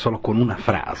lasciare solo con una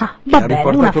frase che ha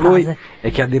riportato lui frase. E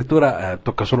che addirittura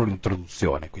tocca solo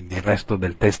l'introduzione, quindi il resto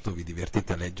del testo vi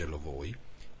divertite a leggerlo voi,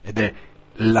 ed è: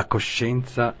 la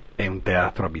coscienza è un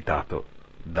teatro abitato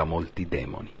da molti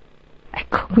demoni.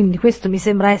 Ecco, quindi questo mi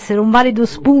sembra essere un valido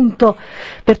spunto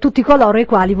per tutti coloro i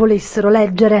quali volessero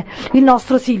leggere il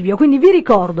nostro Silvio. Quindi vi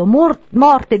ricordo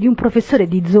Morte di un professore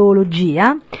di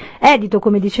zoologia, edito,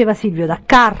 come diceva Silvio, da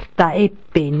Carta e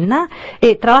Penna,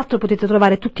 e tra l'altro potete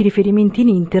trovare tutti i riferimenti in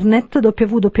internet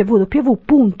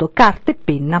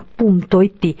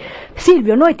www.cartepenna.it.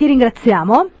 Silvio, noi ti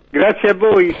ringraziamo. Grazie a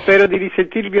voi, spero di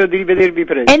risentirvi o di rivedervi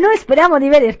presto. E noi speriamo di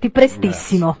vederti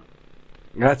prestissimo.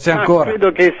 Grazie ancora.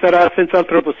 Credo che sarà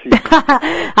senz'altro possibile.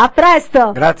 A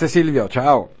presto. Grazie Silvio,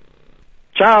 ciao.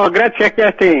 Ciao, grazie anche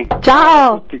a te.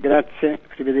 Ciao. A tutti, grazie,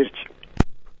 arrivederci.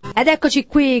 Ed eccoci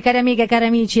qui, cari amiche e cari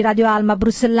amici, Radio Alma,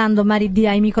 Bruxellando, Mari Dia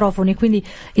ai microfoni, quindi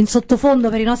in sottofondo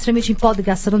per i nostri amici in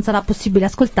podcast non sarà possibile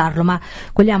ascoltarlo, ma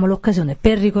cogliamo l'occasione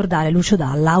per ricordare Lucio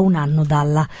Dalla a un anno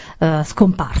dalla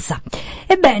scomparsa.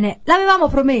 Ebbene, l'avevamo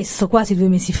promesso quasi 2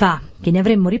 mesi fa che ne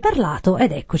avremmo riparlato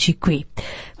ed eccoci qui.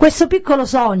 Questo piccolo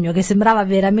sogno che sembrava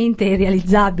veramente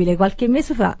irrealizzabile qualche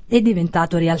mese fa è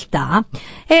diventato realtà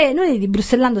e noi di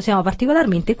Bruxellando siamo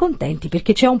particolarmente contenti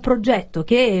perché c'è un progetto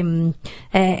che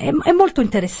è molto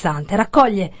interessante,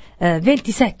 raccoglie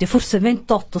 27, forse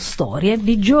 28 storie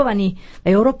di giovani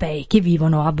europei che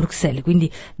vivono a Bruxelles,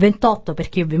 quindi 28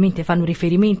 perché ovviamente fanno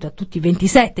riferimento a tutti i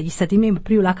 27 gli stati membri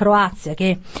più la Croazia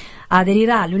che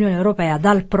aderirà all'Unione Europea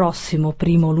dal prossimo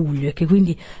 1 luglio e che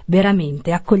quindi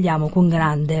veramente accogliamo con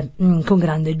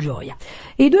grande gioia.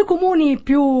 I 2 comuni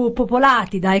più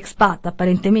popolati da expat,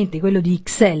 apparentemente quello di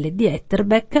Ixelles e di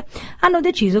Etterbeek, hanno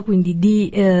deciso quindi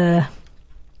di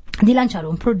lanciare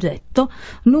un progetto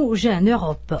Nous Jeunes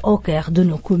d'Europe au cœur de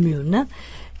nos communes,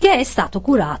 che è stato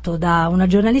curato da una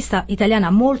giornalista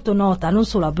italiana molto nota non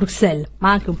solo a Bruxelles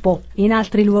ma anche un po' in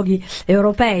altri luoghi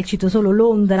europei, cito solo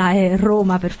Londra e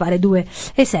Roma per fare due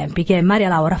esempi, che è Maria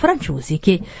Laura Franciusi,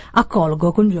 che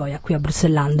accolgo con gioia qui a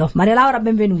Bruxellando. Maria Laura,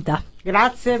 benvenuta.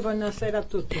 Grazie, buonasera a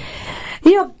tutti.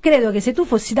 Io credo che se tu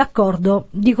fossi d'accordo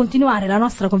di continuare la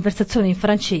nostra conversazione in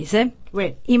francese,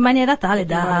 oui, in maniera tale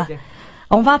da...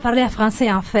 On va parler en français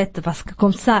en fait, parce que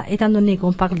comme ça, étant donné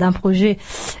qu'on parle d'un projet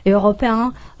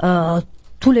européen,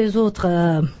 tous les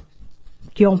autres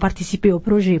qui ont participé au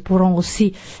projet pourront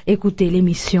aussi écouter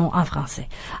l'émission en français.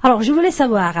 Alors, je voulais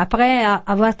savoir, après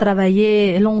avoir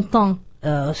travaillé longtemps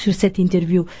sur cette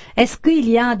interview, est-ce qu'il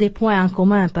y a des points en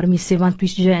commun parmi ces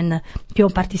 28 jeunes qui ont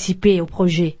participé au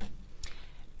projet?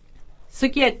 Ce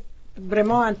qui est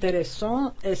vraiment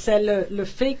intéressant, c'est le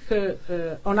fait que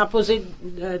on a posé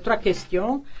 3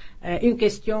 questions. Une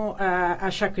question à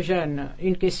chaque jeune.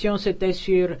 Une question, c'était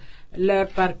sur leur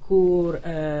parcours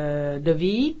de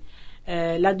vie.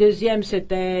 La deuxième,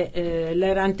 c'était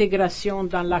leur intégration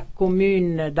dans la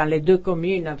commune, dans les 2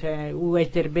 communes, enfin, ou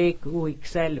Etterbeek ou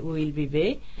Ixelles, où ils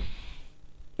vivaient.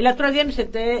 Et la troisième,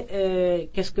 c'était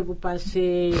qu'est-ce que vous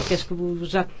pensez, qu'est-ce que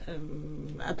vous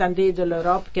attendez de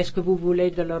l'Europe, qu'est-ce que vous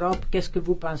voulez de l'Europe, qu'est-ce que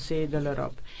vous pensez de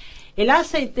l'Europe. Et là,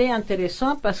 ça a été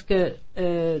intéressant parce que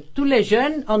tous les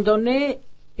jeunes ont donné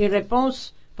une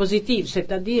réponse positive,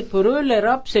 c'est-à-dire pour eux,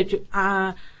 l'Europe, c'est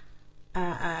un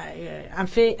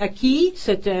fait acquis,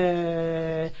 c'est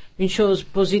une chose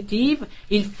positive.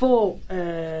 Il faut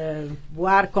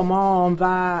voir comment on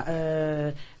va,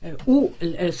 où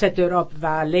cette Europe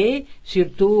va aller,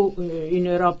 surtout une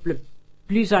Europe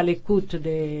plus à l'écoute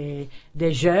des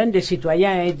jeunes, des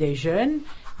citoyens et des jeunes.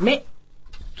 Mais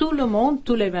tout le monde,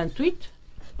 tous les 28,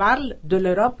 parlent de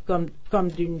l'Europe comme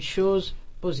d'une chose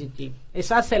positive. Et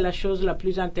ça, c'est la chose la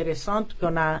plus intéressante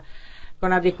qu'on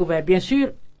a découvert. Bien sûr,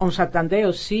 on s'attendait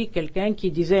aussi quelqu'un qui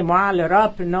disait, moi,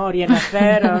 l'Europe, non, rien à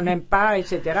faire, on n'aime pas,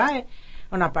 etc. Et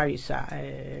on n'a pas eu ça.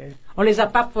 On les a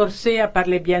pas forcés à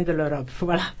parler bien de l'Europe.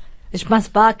 Voilà. Je pense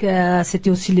pas que c'était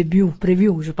aussi le but prévu.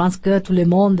 Je pense que tout le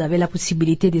monde avait la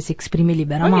possibilité de s'exprimer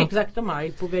librement. Oui, exactement.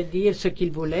 Ils pouvaient dire ce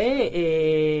qu'ils voulaient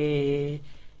et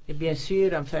bien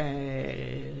sûr, enfin,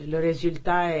 le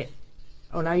résultat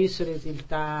on a eu ce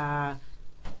résultat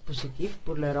positif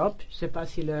pour l'Europe. Je ne sais pas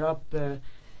si l'Europe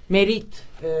mérite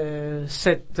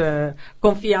cette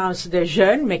confiance des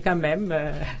jeunes, mais quand même,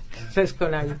 c'est ce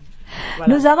qu'on a eu.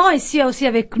 Voilà. Nous avons ici aussi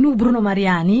avec nous Bruno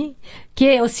Mariani, qui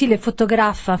est aussi le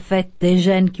photographe en fait des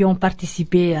jeunes qui ont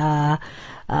participé à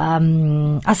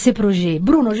ces projets.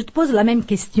 Bruno, je te pose la même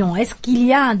question. Est-ce qu'il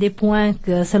y a des points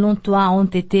que, selon toi, ont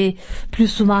été plus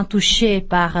souvent touchés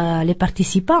par les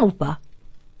participants ou pas?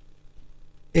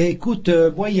 Écoute,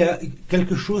 moi, il y a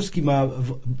quelque chose qui m'a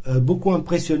beaucoup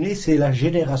impressionné, c'est la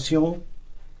génération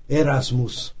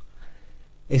Erasmus.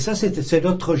 Et ça, c'est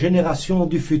notre génération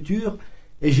du futur.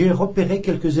 Et j'ai repéré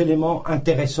quelques éléments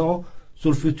intéressants sur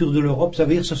le futur de l'Europe. Ça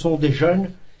veut dire que ce sont des jeunes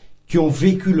qui ont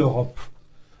vécu l'Europe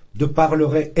de par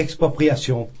leur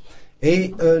expropriation.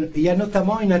 Et il y a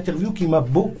notamment une interview qui m'a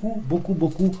beaucoup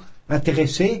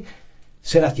intéressé,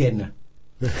 c'est la tienne.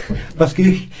 Parce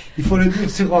qu'il faut le dire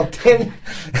sur antenne,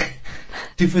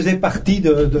 tu faisais partie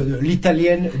de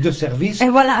l'italienne de service. Et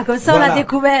voilà, comme ça voilà. On a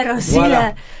découvert aussi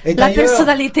la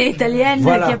personnalité italienne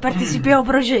voilà. Qui a participé au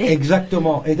projet.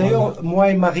 Exactement. Et d'ailleurs,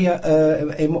 moi et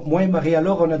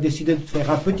Marie-Laure, on a décidé de faire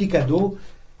un petit cadeau.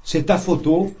 C'est ta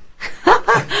photo.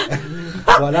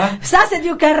 Voilà. Ça, c'est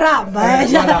du carab.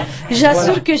 Voilà.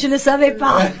 J'assure que je ne savais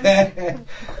pas.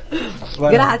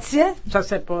 Voilà. Grazie. Ça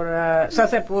c'est pour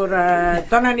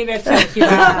ton anniversaire.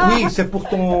 Oui, c'est pour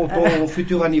ton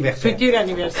futur anniversaire. Futur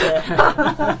anniversaire.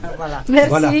 Voilà. Merci.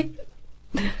 Voilà.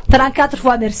 34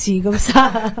 fois merci, comme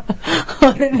ça on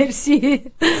remercie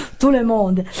tout le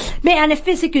monde. Mais en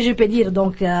effet, ce que je peux dire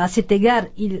donc à cet égard,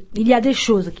 il y a des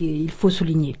choses qu'il faut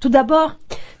souligner. Tout d'abord,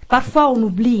 parfois on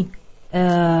oublie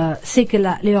c'est que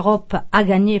l'Europe a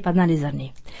gagné pendant les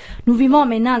années. Nous vivons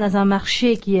maintenant dans un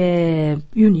marché qui est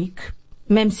unique,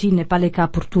 même s'il n'est pas le cas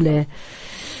pour tous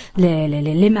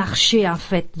les marchés en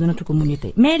fait de notre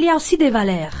communauté. Mais il y a aussi des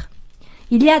valeurs.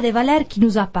 Il y a des valeurs qui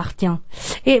nous appartiennent.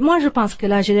 Et moi, je pense que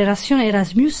la génération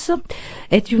Erasmus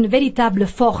est une véritable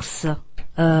force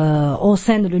au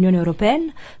sein de l'Union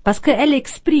européenne parce qu'elle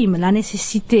exprime la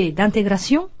nécessité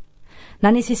d'intégration,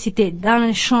 la nécessité d'un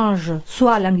échange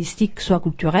soit linguistique, soit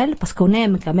culturel, parce qu'on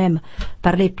aime quand même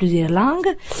parler plusieurs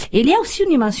langues. Et il y a aussi une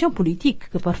dimension politique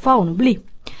que parfois on oublie.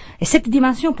 Et cette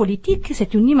dimension politique,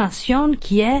 c'est une dimension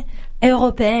qui est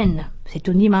européenne. C'est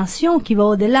une dimension qui va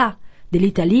au-delà de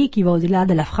l'Italie, qui va au-delà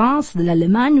de la France, de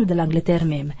l'Allemagne ou de l'Angleterre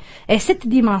même. Et cette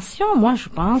dimension, moi je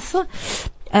pense,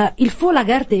 il faut la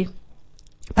garder.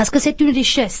 Parce que c'est une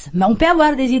richesse, mais on peut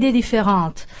avoir des idées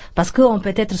différentes, parce qu'on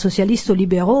peut être socialiste ou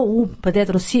libéraux, ou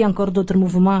peut-être aussi encore d'autres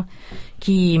mouvements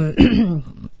qui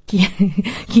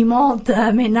montent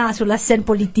maintenant sur la scène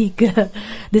politique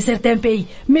de certains pays.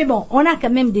 Mais bon, on a quand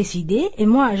même des idées, et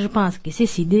moi je pense que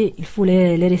ces idées, il faut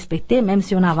les respecter, même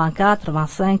si on a 24,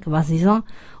 25, 26 ans,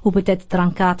 ou peut-être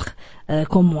 34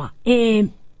 comme moi. Et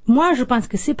moi, je pense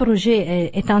que ce projet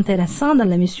est intéressant dans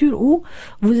la mesure où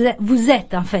vous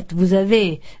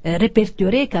avez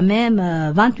répertorié quand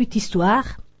même 28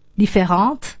 histoires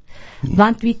différentes,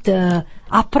 28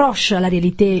 approches à la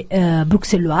réalité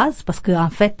bruxelloise, parce qu'en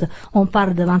fait, on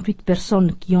parle de 28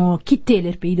 personnes qui ont quitté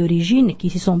leur pays d'origine, qui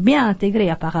se sont bien intégrées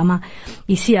apparemment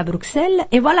ici à Bruxelles.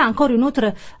 Et voilà encore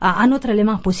un autre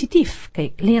élément positif, que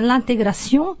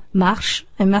l'intégration marche,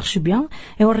 elle marche bien,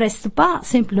 et on reste pas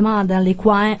simplement dans les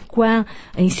coins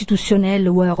institutionnels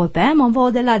ou européens, mais on va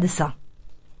au-delà de ça.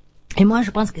 Et moi,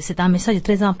 je pense que c'est un message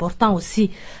très important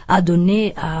aussi à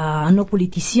donner à nos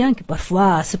politiciens qui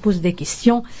parfois se posent des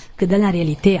questions que dans la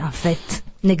réalité, en fait,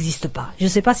 n'existent pas. Je ne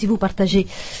sais pas si vous partagez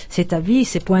cet avis,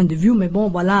 ces points de vue, mais bon,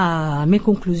 voilà mes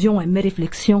conclusions et mes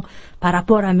réflexions par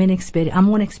rapport à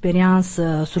mon expérience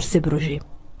sur ces projets.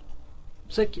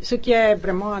 Ce qui est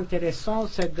vraiment intéressant,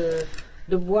 c'est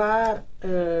de voir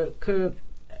que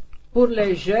pour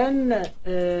les jeunes,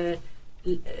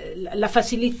 la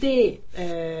facilité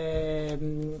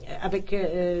avec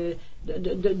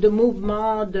de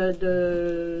mouvements,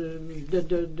 de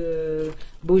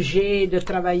bouger, de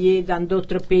travailler dans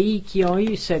d'autres pays qui ont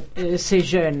eu ces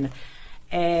jeunes.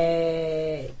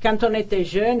 Et quand on était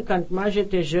jeune, quand moi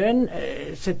j'étais jeune,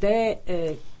 c'était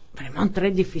vraiment très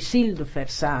difficile de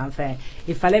faire ça. Enfin,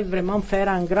 il fallait vraiment faire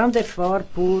un grand effort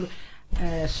pour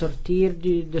sortir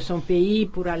de son pays,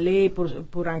 pour aller,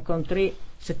 pour rencontrer.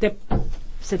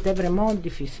 C'était vraiment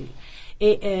difficile.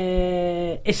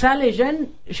 Et ça, les jeunes,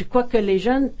 je crois que les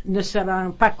jeunes ne se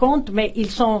rendent pas compte, mais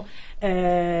ils sont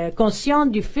conscients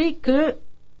du fait que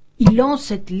ils ont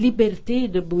cette liberté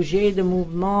de bouger, de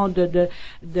mouvement,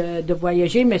 de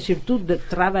voyager, mais surtout de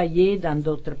travailler dans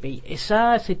d'autres pays. Et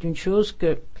ça, c'est une chose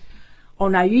que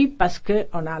on a eu parce que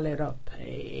on a l'Europe.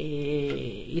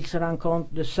 Et ils se rendent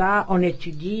compte de ça. On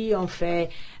étudie, on fait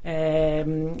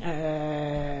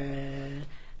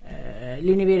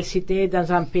l'université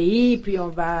dans un pays, puis on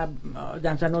va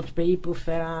dans un autre pays pour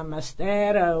faire un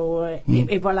master,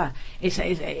 et voilà. Et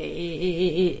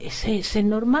c'est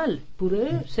normal pour eux,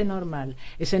 c'est normal.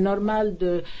 Et c'est normal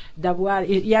d'avoir.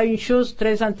 Il y a une chose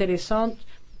très intéressante.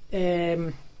 Un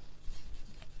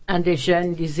des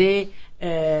jeunes disait.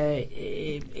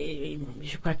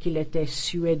 Je crois qu'il était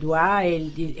suédois, et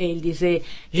il disait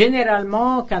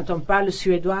généralement quand on parle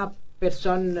suédois,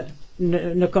 personne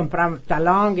ne comprend ta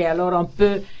langue, et alors on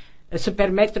peut se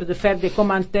permettre de faire des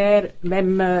commentaires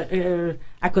même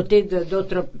à côté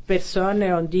d'autres personnes,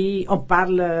 et on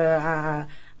parle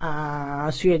en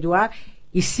suédois.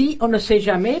 Ici, on ne sait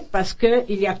jamais, parce que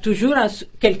il y a toujours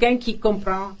quelqu'un qui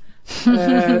comprend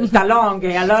ta langue,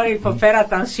 et alors il faut faire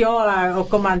attention aux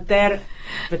commentaires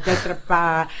peut-être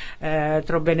pas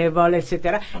trop bénévoles,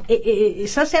 etc. Et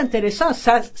ça, c'est intéressant.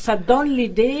 Ça donne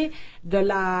l'idée de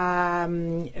la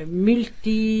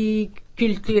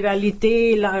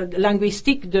multiculturalité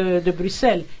linguistique de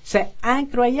Bruxelles. C'est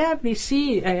incroyable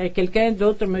ici. Quelqu'un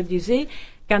d'autre me disait,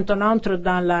 quand on entre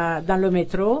dans le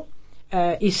métro,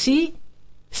 ici,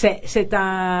 c'est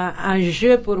un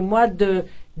jeu pour moi de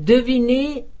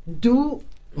deviner d'où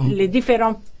les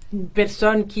différentes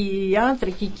personnes qui entrent,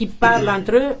 qui parlent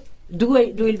entre eux, d'où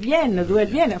ils viennent.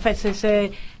 Enfin,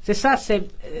 c'est ça, c'est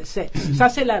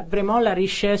vraiment la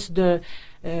richesse d'un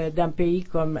pays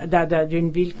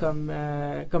d'une ville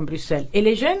comme Bruxelles. Et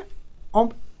les jeunes ont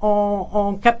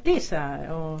capté ça.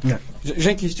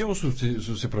 J'ai une question sur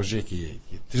ce projet qui est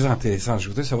très intéressant. Je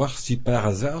voudrais savoir si par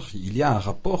hasard il y a un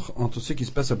rapport entre ce qui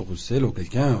se passe à Bruxelles, ou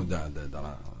quelqu'un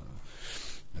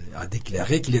a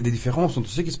déclaré qu'il y a des différences entre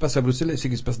ce qui se passe à Bruxelles et ce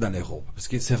qui se passe dans l'Europe. Parce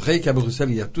que c'est vrai qu'à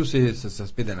Bruxelles, il y a tous ces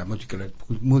aspects de la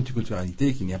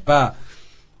multiculturalité qu'il n'y a pas.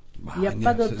 Il n'y a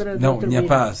pas d'autres. Non, il n'y a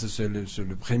pas. C'est le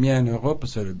premier en Europe,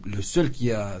 c'est le seul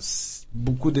qui a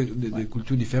beaucoup de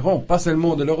cultures différentes, pas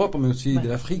seulement de l'Europe, mais aussi de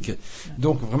l'Afrique.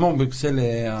 Donc vraiment, Bruxelles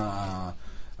est un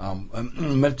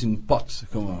melting pot,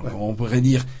 comme on pourrait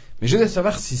dire. Mais je voudrais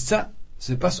savoir si ça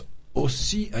se passe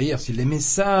aussi ailleurs, si les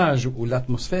messages ou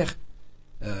l'atmosphère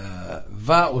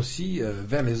va aussi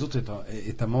vers les autres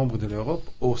États membres de l'Europe,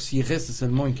 ou s'il reste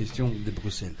seulement une question de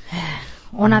Bruxelles.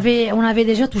 On avait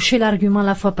déjà touché l'argument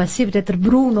la fois passée. Peut-être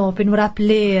Bruno peut nous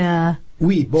rappeler.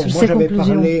 Oui, bon, sur moi ces j'avais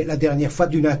conclusions. parlé la dernière fois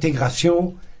d'une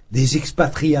intégration des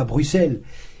expatriés à Bruxelles.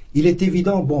 il est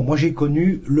évident, bon, moi j'ai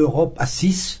connu l'Europe à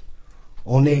 6,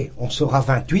 on sera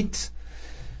 28,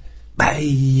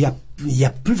 il y a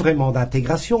plus vraiment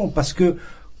d'intégration, parce que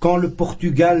quand le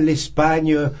Portugal,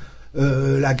 l'Espagne,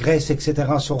 la Grèce,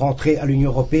 etc. sont rentrés à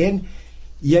l'Union européenne,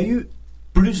 il y a eu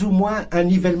plus ou moins un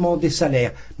nivellement des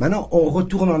salaires. Maintenant, on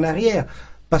retourne en arrière,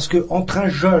 parce que entre un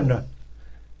jeune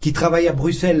qui travaille à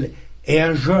Bruxelles et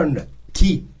un jeune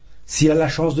qui, s'il a la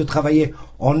chance de travailler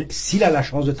en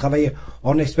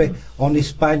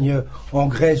Espagne, en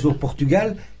Grèce ou au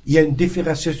Portugal, il y a une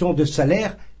différenciation de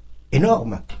salaire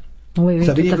énorme. Oui,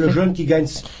 ça veut dire tout que à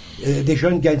fait. des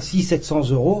jeunes gagnent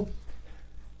 600-700 euros.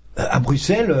 À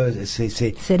Bruxelles,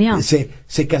 C'est rien.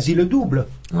 c'est quasi le double.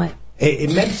 Ouais. Et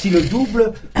même si le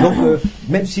double,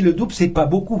 c'est pas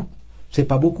beaucoup. C'est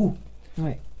pas beaucoup.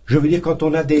 Ouais. Je veux dire, quand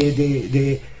on a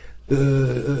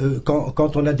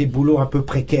quand on a des boulots un peu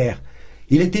précaires,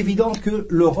 il est évident que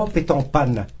l'Europe est en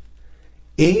panne.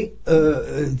 Et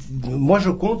moi,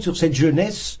 je compte sur cette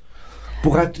jeunesse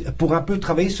pour un peu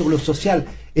travailler sur le social.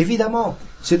 Évidemment,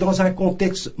 c'est dans un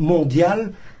contexte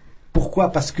mondial.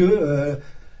 Pourquoi? Parce que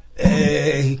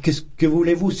que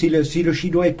voulez-vous, si le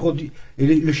Chinois est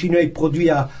produit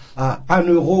à 1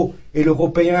 euro et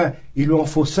l'Européen il lui en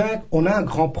faut 5, on a un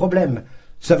grand problème.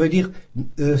 Ça veut dire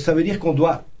qu'on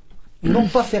doit non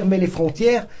pas fermer les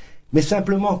frontières, mais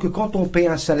simplement que quand on paie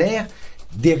un salaire,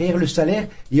 derrière le salaire,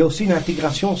 il y a aussi une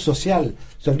intégration sociale.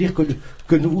 Ça veut dire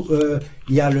que nous,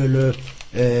 il y a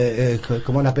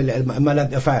comment on appelle,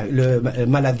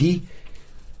 maladie,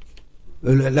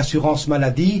 l'assurance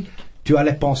maladie, tu as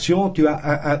les pensions, tu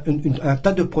as un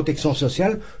tas de protections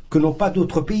sociales que n'ont pas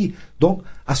d'autres pays. Donc,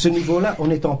 à ce niveau-là,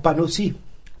 on est en panne aussi.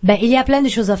 Il y a plein de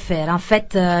choses à faire. En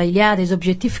fait, il y a des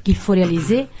objectifs qu'il faut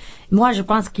réaliser. Moi, je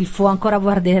pense qu'il faut encore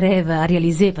avoir des rêves à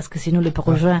réaliser parce que sinon le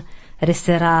projet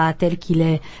restera tel qu'il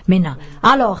est maintenant.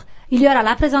 Alors, il y aura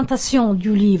la présentation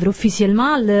du livre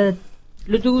officiellement le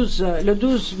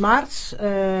 12 mars,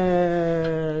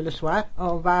 le soir,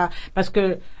 parce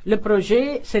que le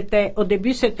projet, au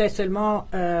début, c'était seulement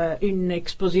une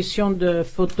exposition de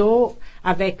photos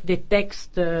avec des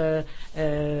textes,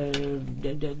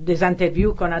 des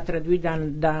interviews qu'on a traduits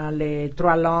dans les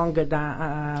 3 langues,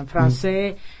 en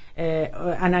français,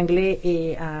 en anglais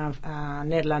et en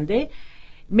néerlandais.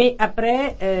 Mais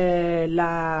après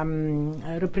la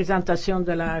représentation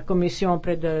de la commission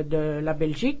auprès de la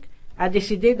Belgique, a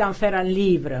décidé d'en faire un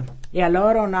livre. Et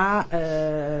alors on a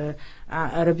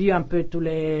revu un peu toutes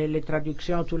les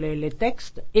traductions, tous les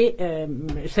textes. Et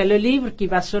c'est le livre qui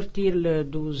va sortir le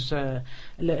 12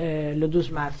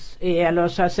 mars. Et alors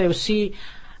ça, c'est aussi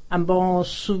un bon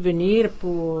souvenir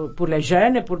pour les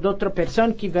jeunes et pour d'autres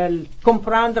personnes qui veulent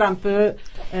comprendre un peu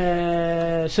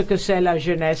ce que c'est la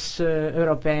jeunesse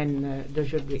européenne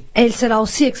d'aujourd'hui. Et elle sera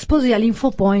aussi exposée à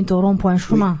l'Infopoint au rond-point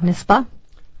Chemin, n'est-ce pas?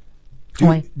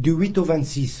 Du 8 au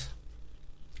 26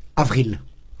 avril.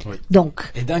 Oui. Donc.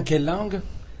 Et dans quelle langue?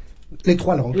 Les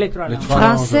 3 langues.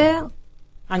 Français,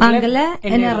 anglais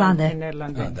et néerlandais. Ah,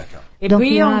 d'accord. Et donc,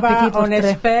 puis on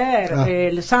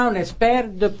espère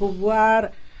de pouvoir,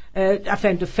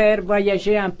 de faire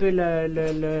voyager un peu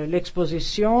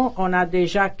l'exposition. On a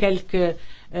déjà quelques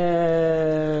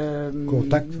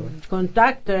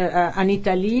contacts en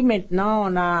Italie. Maintenant,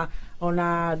 on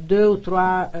a 2 ou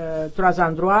 3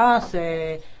 endroits.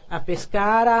 C'est à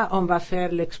Pescara, on va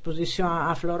faire l'exposition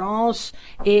à Florence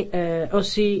et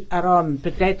aussi à Rome.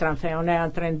 Peut-être, on est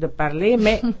en train de parler,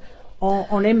 mais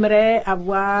on aimerait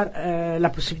avoir la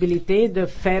possibilité de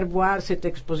faire voir cette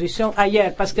exposition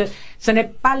ailleurs, parce que ce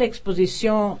n'est pas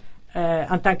l'exposition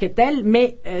en tant que telle,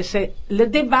 mais c'est le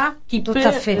débat qui peut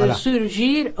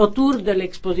surgir autour de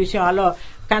l'exposition. Alors,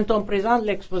 quand on présente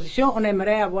l'exposition, on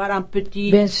aimerait avoir un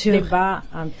petit débat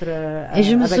entre Et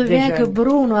je me souviens que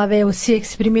Bruno avait aussi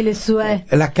exprimé le souhait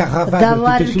la caravane,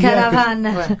 d'avoir une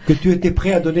caravane. Que tu étais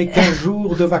prêt à donner 15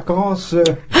 jours de vacances.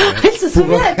 Il se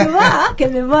souvient, tu vois, hein,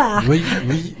 quelle mémoire. Oui.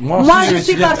 Moi je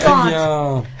suis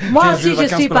partante. Moi aussi, je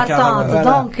suis partante.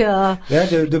 Donc,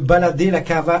 de balader la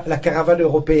caravane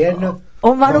européenne.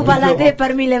 On va nous balader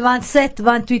parmi les 27,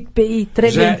 28 pays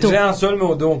très bientôt. J'ai un seul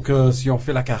mot, donc si on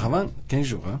fait la caravane, 15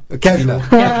 jours. 15 jours.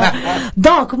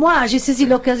 Donc, moi, j'ai saisi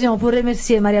l'occasion pour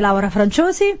remercier Maria Laura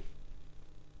Franciosi.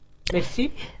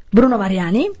 Merci. Bruno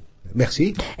Mariani.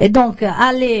 Merci. Et donc,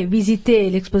 allez visiter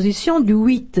l'exposition du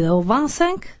 8 au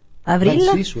 25 avril.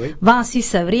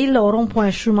 26 avril, au rond-point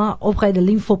Chemin, auprès de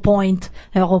l'Infopoint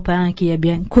européen qui est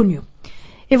bien connu.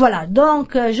 Et voilà,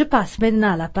 donc je passe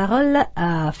maintenant la parole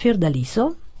a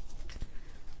Fiordaliso.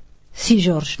 Sì,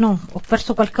 George, no? Ho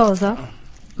perso qualcosa?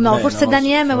 No, Beh, forse no,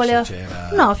 Daniele forse voleva... c'era-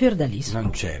 No, Fiordaliso. Non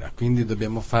c'era, quindi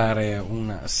dobbiamo fare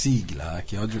una sigla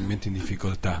che oggi mi mette in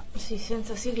difficoltà. Sì,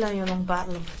 senza sigla io non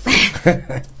parlo.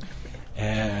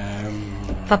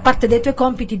 Fa parte dei tuoi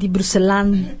compiti di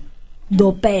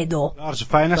Bruxellando pedo. Giorgio,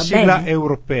 fai una Va sigla bene?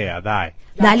 europea, dai.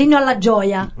 Dai, l'inno alla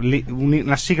gioia.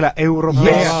 Una sigla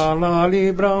europea. La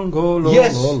librangolo,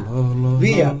 Yes. la, la,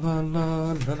 Via. la,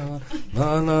 la,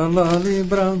 la, la, la,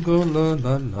 librangolo,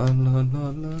 la, la, la,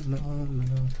 la, la, la.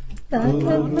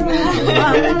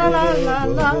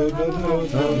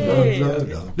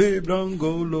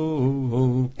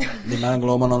 Librangolo,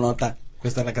 Librangolo mononota.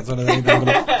 Questa è la canzone del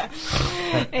Librangolo.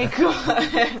 Ecco.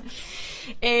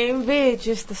 E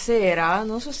invece stasera,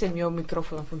 non so se il mio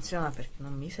microfono funziona perché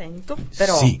non mi sento,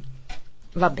 però Sì.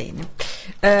 va bene.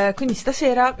 Quindi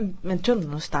stasera, cioè,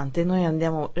 nonostante noi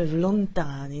andiamo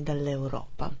lontani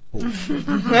dall'Europa.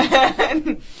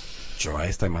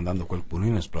 Cioè stai mandando qualcuno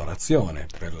in esplorazione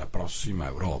per la prossima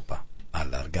Europa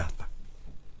allargata.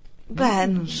 Beh,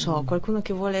 non so, qualcuno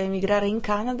che vuole emigrare in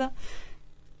Canada?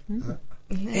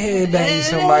 Beh,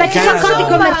 insomma, Beh, ci sono accordi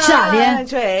commerciali,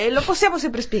 Cioè, lo possiamo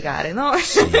sempre spiegare, no?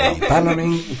 Sì,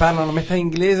 parlano metà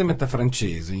inglese e metà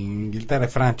francese. Inghilterra e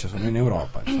Francia sono in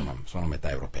Europa, insomma, sono metà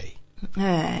europei.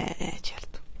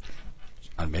 Certo.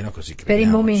 Almeno così Per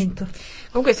crediamo. il momento.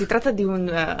 Comunque si tratta di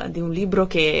un libro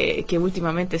che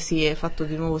ultimamente si è fatto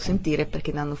di nuovo sentire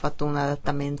perché ne hanno fatto un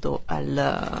adattamento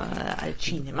al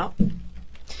cinema.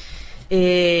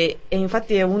 E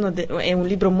infatti è un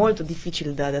libro molto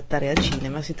difficile da adattare al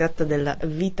cinema. Si tratta della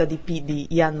Vita di P di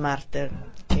Ian Marter,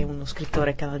 che è uno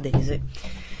scrittore canadese.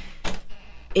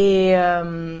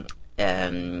 Cioè,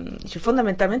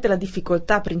 fondamentalmente la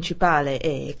difficoltà principale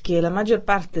è che la maggior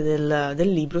parte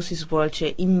del libro si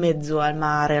svolge in mezzo al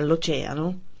mare,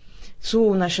 all'oceano, su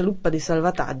una scialuppa di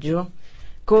salvataggio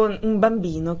con un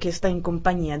bambino che sta in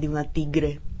compagnia di una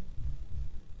tigre.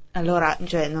 Allora,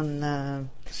 cioè, non...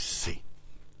 Sì.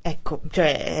 Ecco,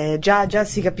 cioè, già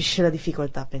si capisce la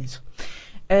difficoltà, penso.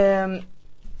 Ed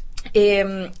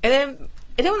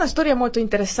è una storia molto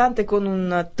interessante con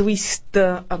un twist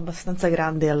abbastanza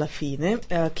grande alla fine,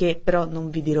 che però non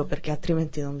vi dirò perché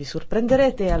altrimenti non vi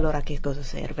sorprenderete. Allora, che cosa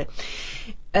serve?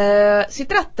 Si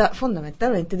tratta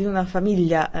fondamentalmente di una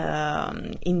famiglia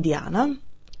indiana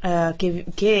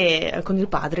che con il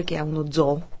padre che ha uno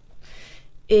zoo.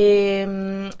 E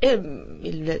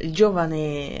il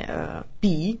giovane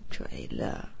P, cioè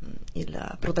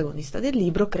il protagonista del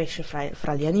libro, cresce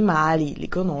fra gli animali, li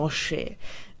conosce,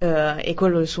 e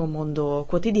quello è il suo mondo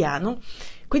quotidiano.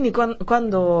 Quindi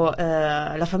quando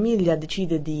la famiglia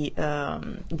decide di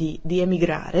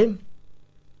emigrare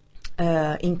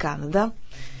in Canada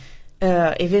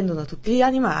e vendono tutti gli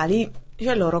animali,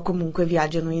 cioè loro comunque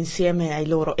viaggiano insieme ai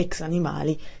loro ex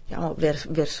animali, diciamo,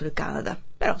 verso il Canada.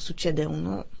 Però succede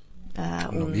un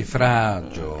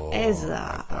nubifragio.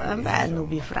 Esatto,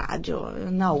 nubifragio,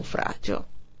 un naufragio.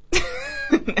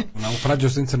 Un naufragio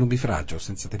senza nubifragio,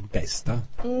 senza tempesta?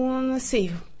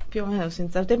 Sì, più o meno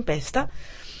senza tempesta.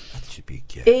 Ci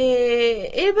picchia.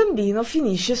 E il bambino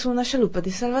finisce su una scialuppa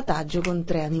di salvataggio con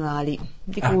 3 animali,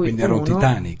 di cui quindi era un uno,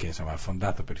 Titanic, insomma,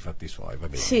 affondato per i fatti suoi, va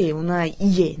bene. sì, una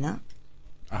iena,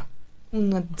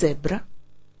 una zebra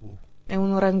e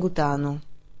un orangutano.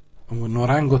 Un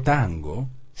orangotango?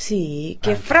 Sì,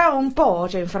 che fra un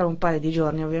paio di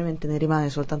giorni ovviamente ne rimane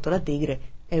soltanto la tigre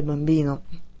e il bambino.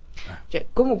 Cioè,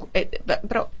 comunque,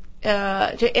 però,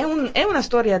 cioè, è una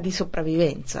storia di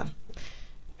sopravvivenza.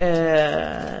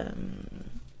 Cioè,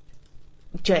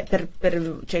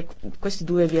 cioè, questi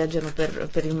due viaggiano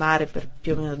per il mare per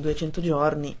più o meno 200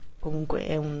 giorni. Comunque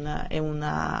è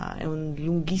un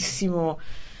lunghissimo...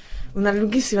 una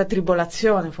lunghissima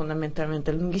tribolazione,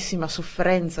 fondamentalmente, lunghissima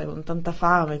sofferenza, con tanta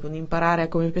fame, con imparare a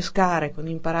come pescare, con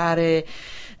imparare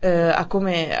a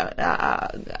come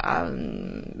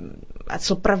a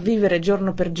sopravvivere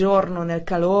giorno per giorno nel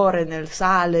calore, nel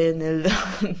sale,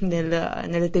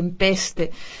 nelle tempeste.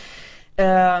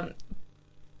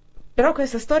 Però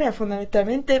questa storia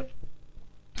fondamentalmente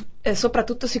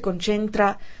soprattutto si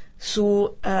concentra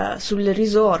sulle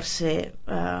risorse,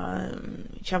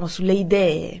 diciamo sulle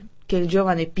idee che il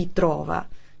giovane P trova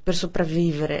per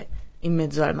sopravvivere in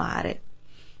mezzo al mare.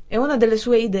 E una delle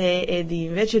sue idee è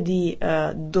invece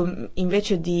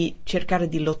di cercare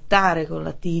di lottare con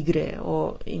la tigre,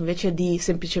 o invece di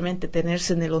semplicemente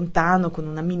tenersene lontano con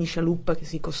una mini scialuppa che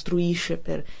si costruisce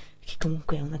che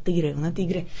comunque è una tigre,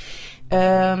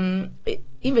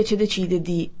 invece decide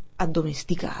di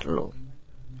addomesticarlo.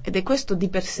 Ed è questo di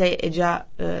per sé è già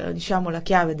diciamo la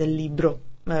chiave del libro,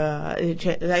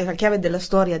 cioè la chiave della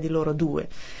storia di loro due,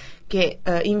 che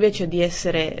invece di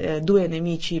essere due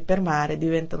nemici per mare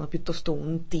diventano piuttosto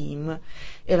un team,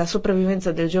 e la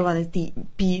sopravvivenza del giovane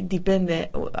P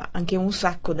dipende anche un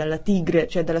sacco dalla tigre,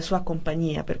 cioè dalla sua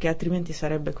compagnia, perché altrimenti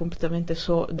sarebbe completamente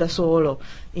da solo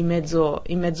in mezzo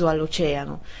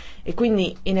all'oceano. E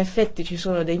quindi in effetti ci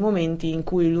sono dei momenti in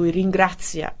cui lui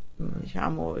ringrazia,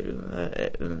 diciamo,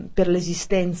 per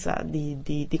l'esistenza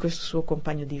di questo suo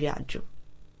compagno di viaggio.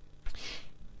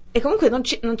 E comunque non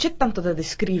c'è tanto da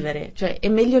descrivere, cioè è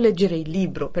meglio leggere il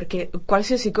libro, perché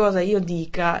qualsiasi cosa io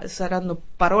dica saranno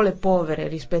parole povere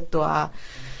rispetto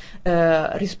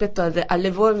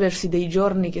all'evolversi dei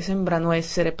giorni che sembrano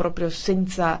essere proprio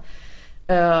senza,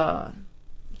 cioè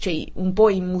un po'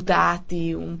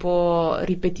 immutati, un po'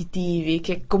 ripetitivi,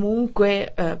 che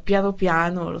comunque piano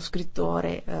piano lo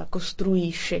scrittore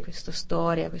costruisce questa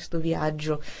storia, questo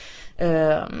viaggio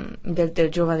del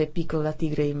giovane piccolo la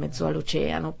tigre in mezzo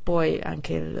all'oceano, poi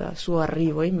anche il suo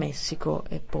arrivo in Messico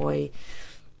e poi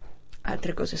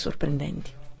altre cose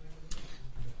sorprendenti.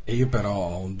 E io però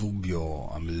ho un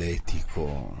dubbio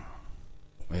amletico,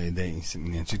 ed è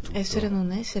innanzitutto essere o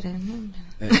non essere,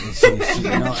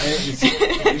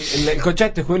 il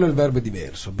concetto è quello, il verbo è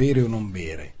diverso, bere o non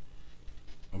bere.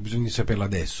 Ho bisogno di saperlo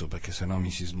adesso, perché sennò mi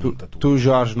si smonta tutto. Tu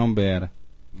George non bere.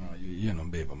 No, io non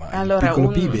bevo, ma allora, il piccolo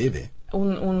P beve.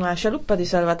 Una scialuppa di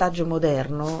salvataggio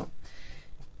moderno.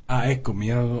 Ah, ecco,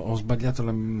 ho sbagliato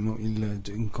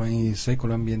il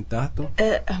secolo ambientato.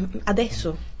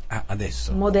 Adesso. Ah,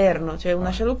 adesso. Moderno, cioè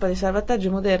una scialuppa di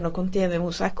salvataggio moderno contiene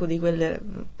un sacco di quelle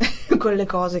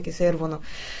cose che servono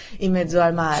in mezzo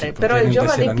al mare. Sì, però il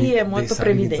giovane P è molto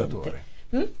previdente.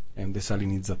 È un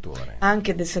desalinizzatore.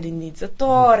 Anche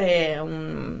desalinizzatore,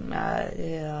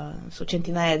 su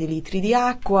centinaia di litri di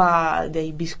acqua,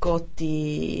 dei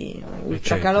biscotti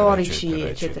ultracalorici,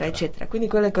 eccetera. Quindi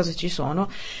quelle cose ci sono,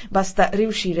 basta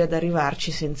riuscire ad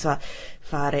arrivarci senza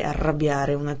fare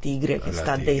arrabbiare una tigre che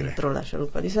sta dentro la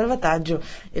scialuppa di salvataggio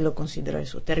e lo considera il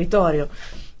suo territorio.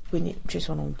 Quindi ci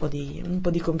sono un po'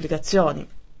 di complicazioni.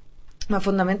 Ma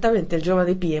fondamentalmente il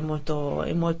giovane P è molto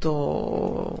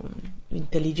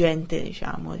intelligente,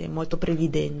 diciamo, è molto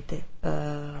previdente,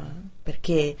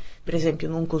 perché per esempio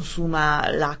non consuma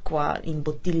l'acqua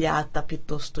imbottigliata,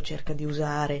 piuttosto cerca di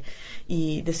usare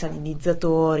i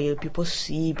desalinizzatori il più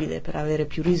possibile per avere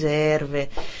più riserve,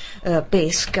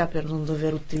 pesca per non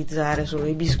dover utilizzare solo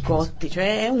i biscotti,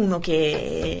 cioè è uno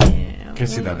che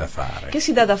si dà da fare. Che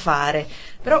si dà da fare.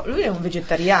 Però lui è un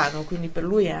vegetariano, quindi per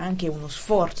lui è anche uno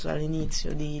sforzo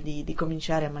all'inizio di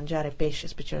cominciare a mangiare pesce,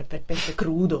 specialmente pesce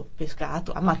crudo,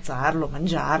 pescato, ammazzarlo,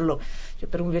 mangiarlo. Cioè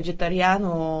per un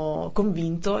vegetariano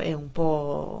convinto è un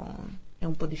po'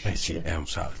 difficile. Sì, è un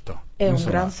salto. È un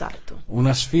gran salto.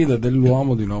 Una sfida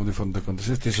dell'uomo di nuovo di fronte a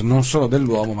se stesso, non solo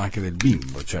dell'uomo ma anche del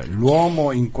bimbo, cioè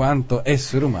l'uomo in quanto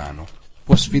essere umano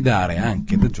può sfidare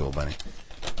anche da giovane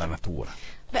la natura.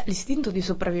 Beh, l'istinto di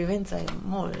sopravvivenza è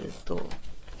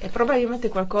probabilmente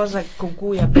qualcosa con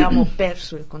cui abbiamo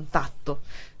perso il contatto,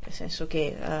 nel senso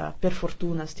che per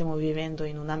fortuna stiamo vivendo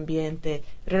in un ambiente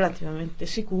relativamente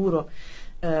sicuro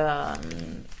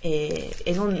e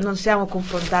non siamo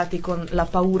confrontati con la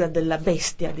paura della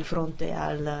bestia di fronte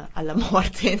alla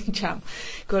morte, diciamo,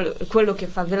 quello che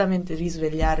fa veramente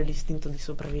risvegliare l'istinto di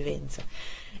sopravvivenza.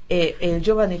 E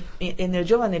nel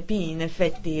giovane P in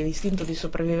effetti l'istinto di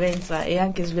sopravvivenza è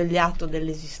anche svegliato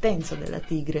dell'esistenza della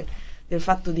tigre, del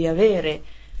fatto di avere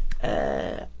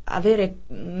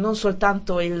non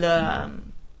soltanto la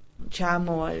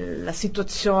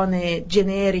situazione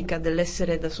generica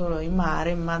dell'essere da solo in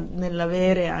mare, ma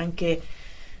nell'avere anche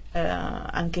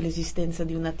l'esistenza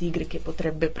di una tigre che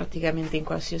potrebbe praticamente in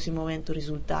qualsiasi momento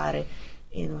risultare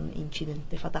in un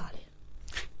incidente fatale.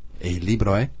 E il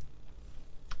libro è?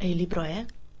 E il libro è?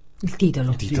 Il titolo.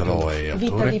 Il titolo è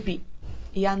Vita di P,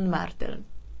 Jan Martel.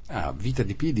 Ah, Vita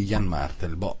di P di Jan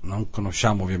Martel. Non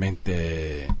conosciamo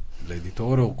ovviamente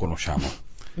l'editore, o conosciamo?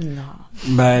 No.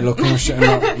 Beh, lo conosciamo.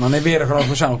 No, non è vero che lo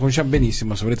conosciamo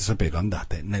benissimo. Se volete saperlo,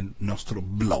 andate nel nostro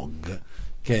blog,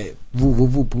 che è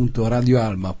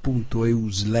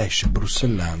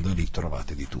www.radioalma.eu/brussellando, e lì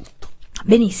trovate di tutto.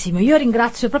 Benissimo, io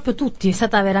ringrazio proprio tutti, è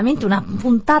stata veramente una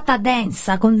puntata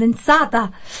densa,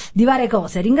 condensata di varie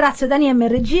cose. Ringrazio Dani M.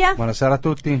 Regia. Buonasera a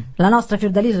tutti. La nostra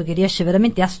Fiordaliso, che riesce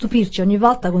veramente a stupirci ogni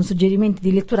volta con suggerimenti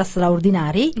di lettura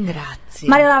straordinari. Grazie.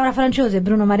 Maria Laura Franciosi e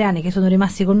Bruno Mariani, che sono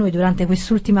rimasti con noi durante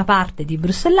quest'ultima parte di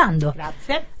Brussellando.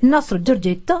 Grazie. Il nostro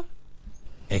Giorgetto.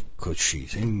 Eccoci,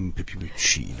 sempre più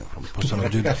vicino. Fra un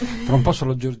po'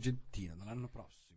 sono Giorgettino dall'anno prossimo.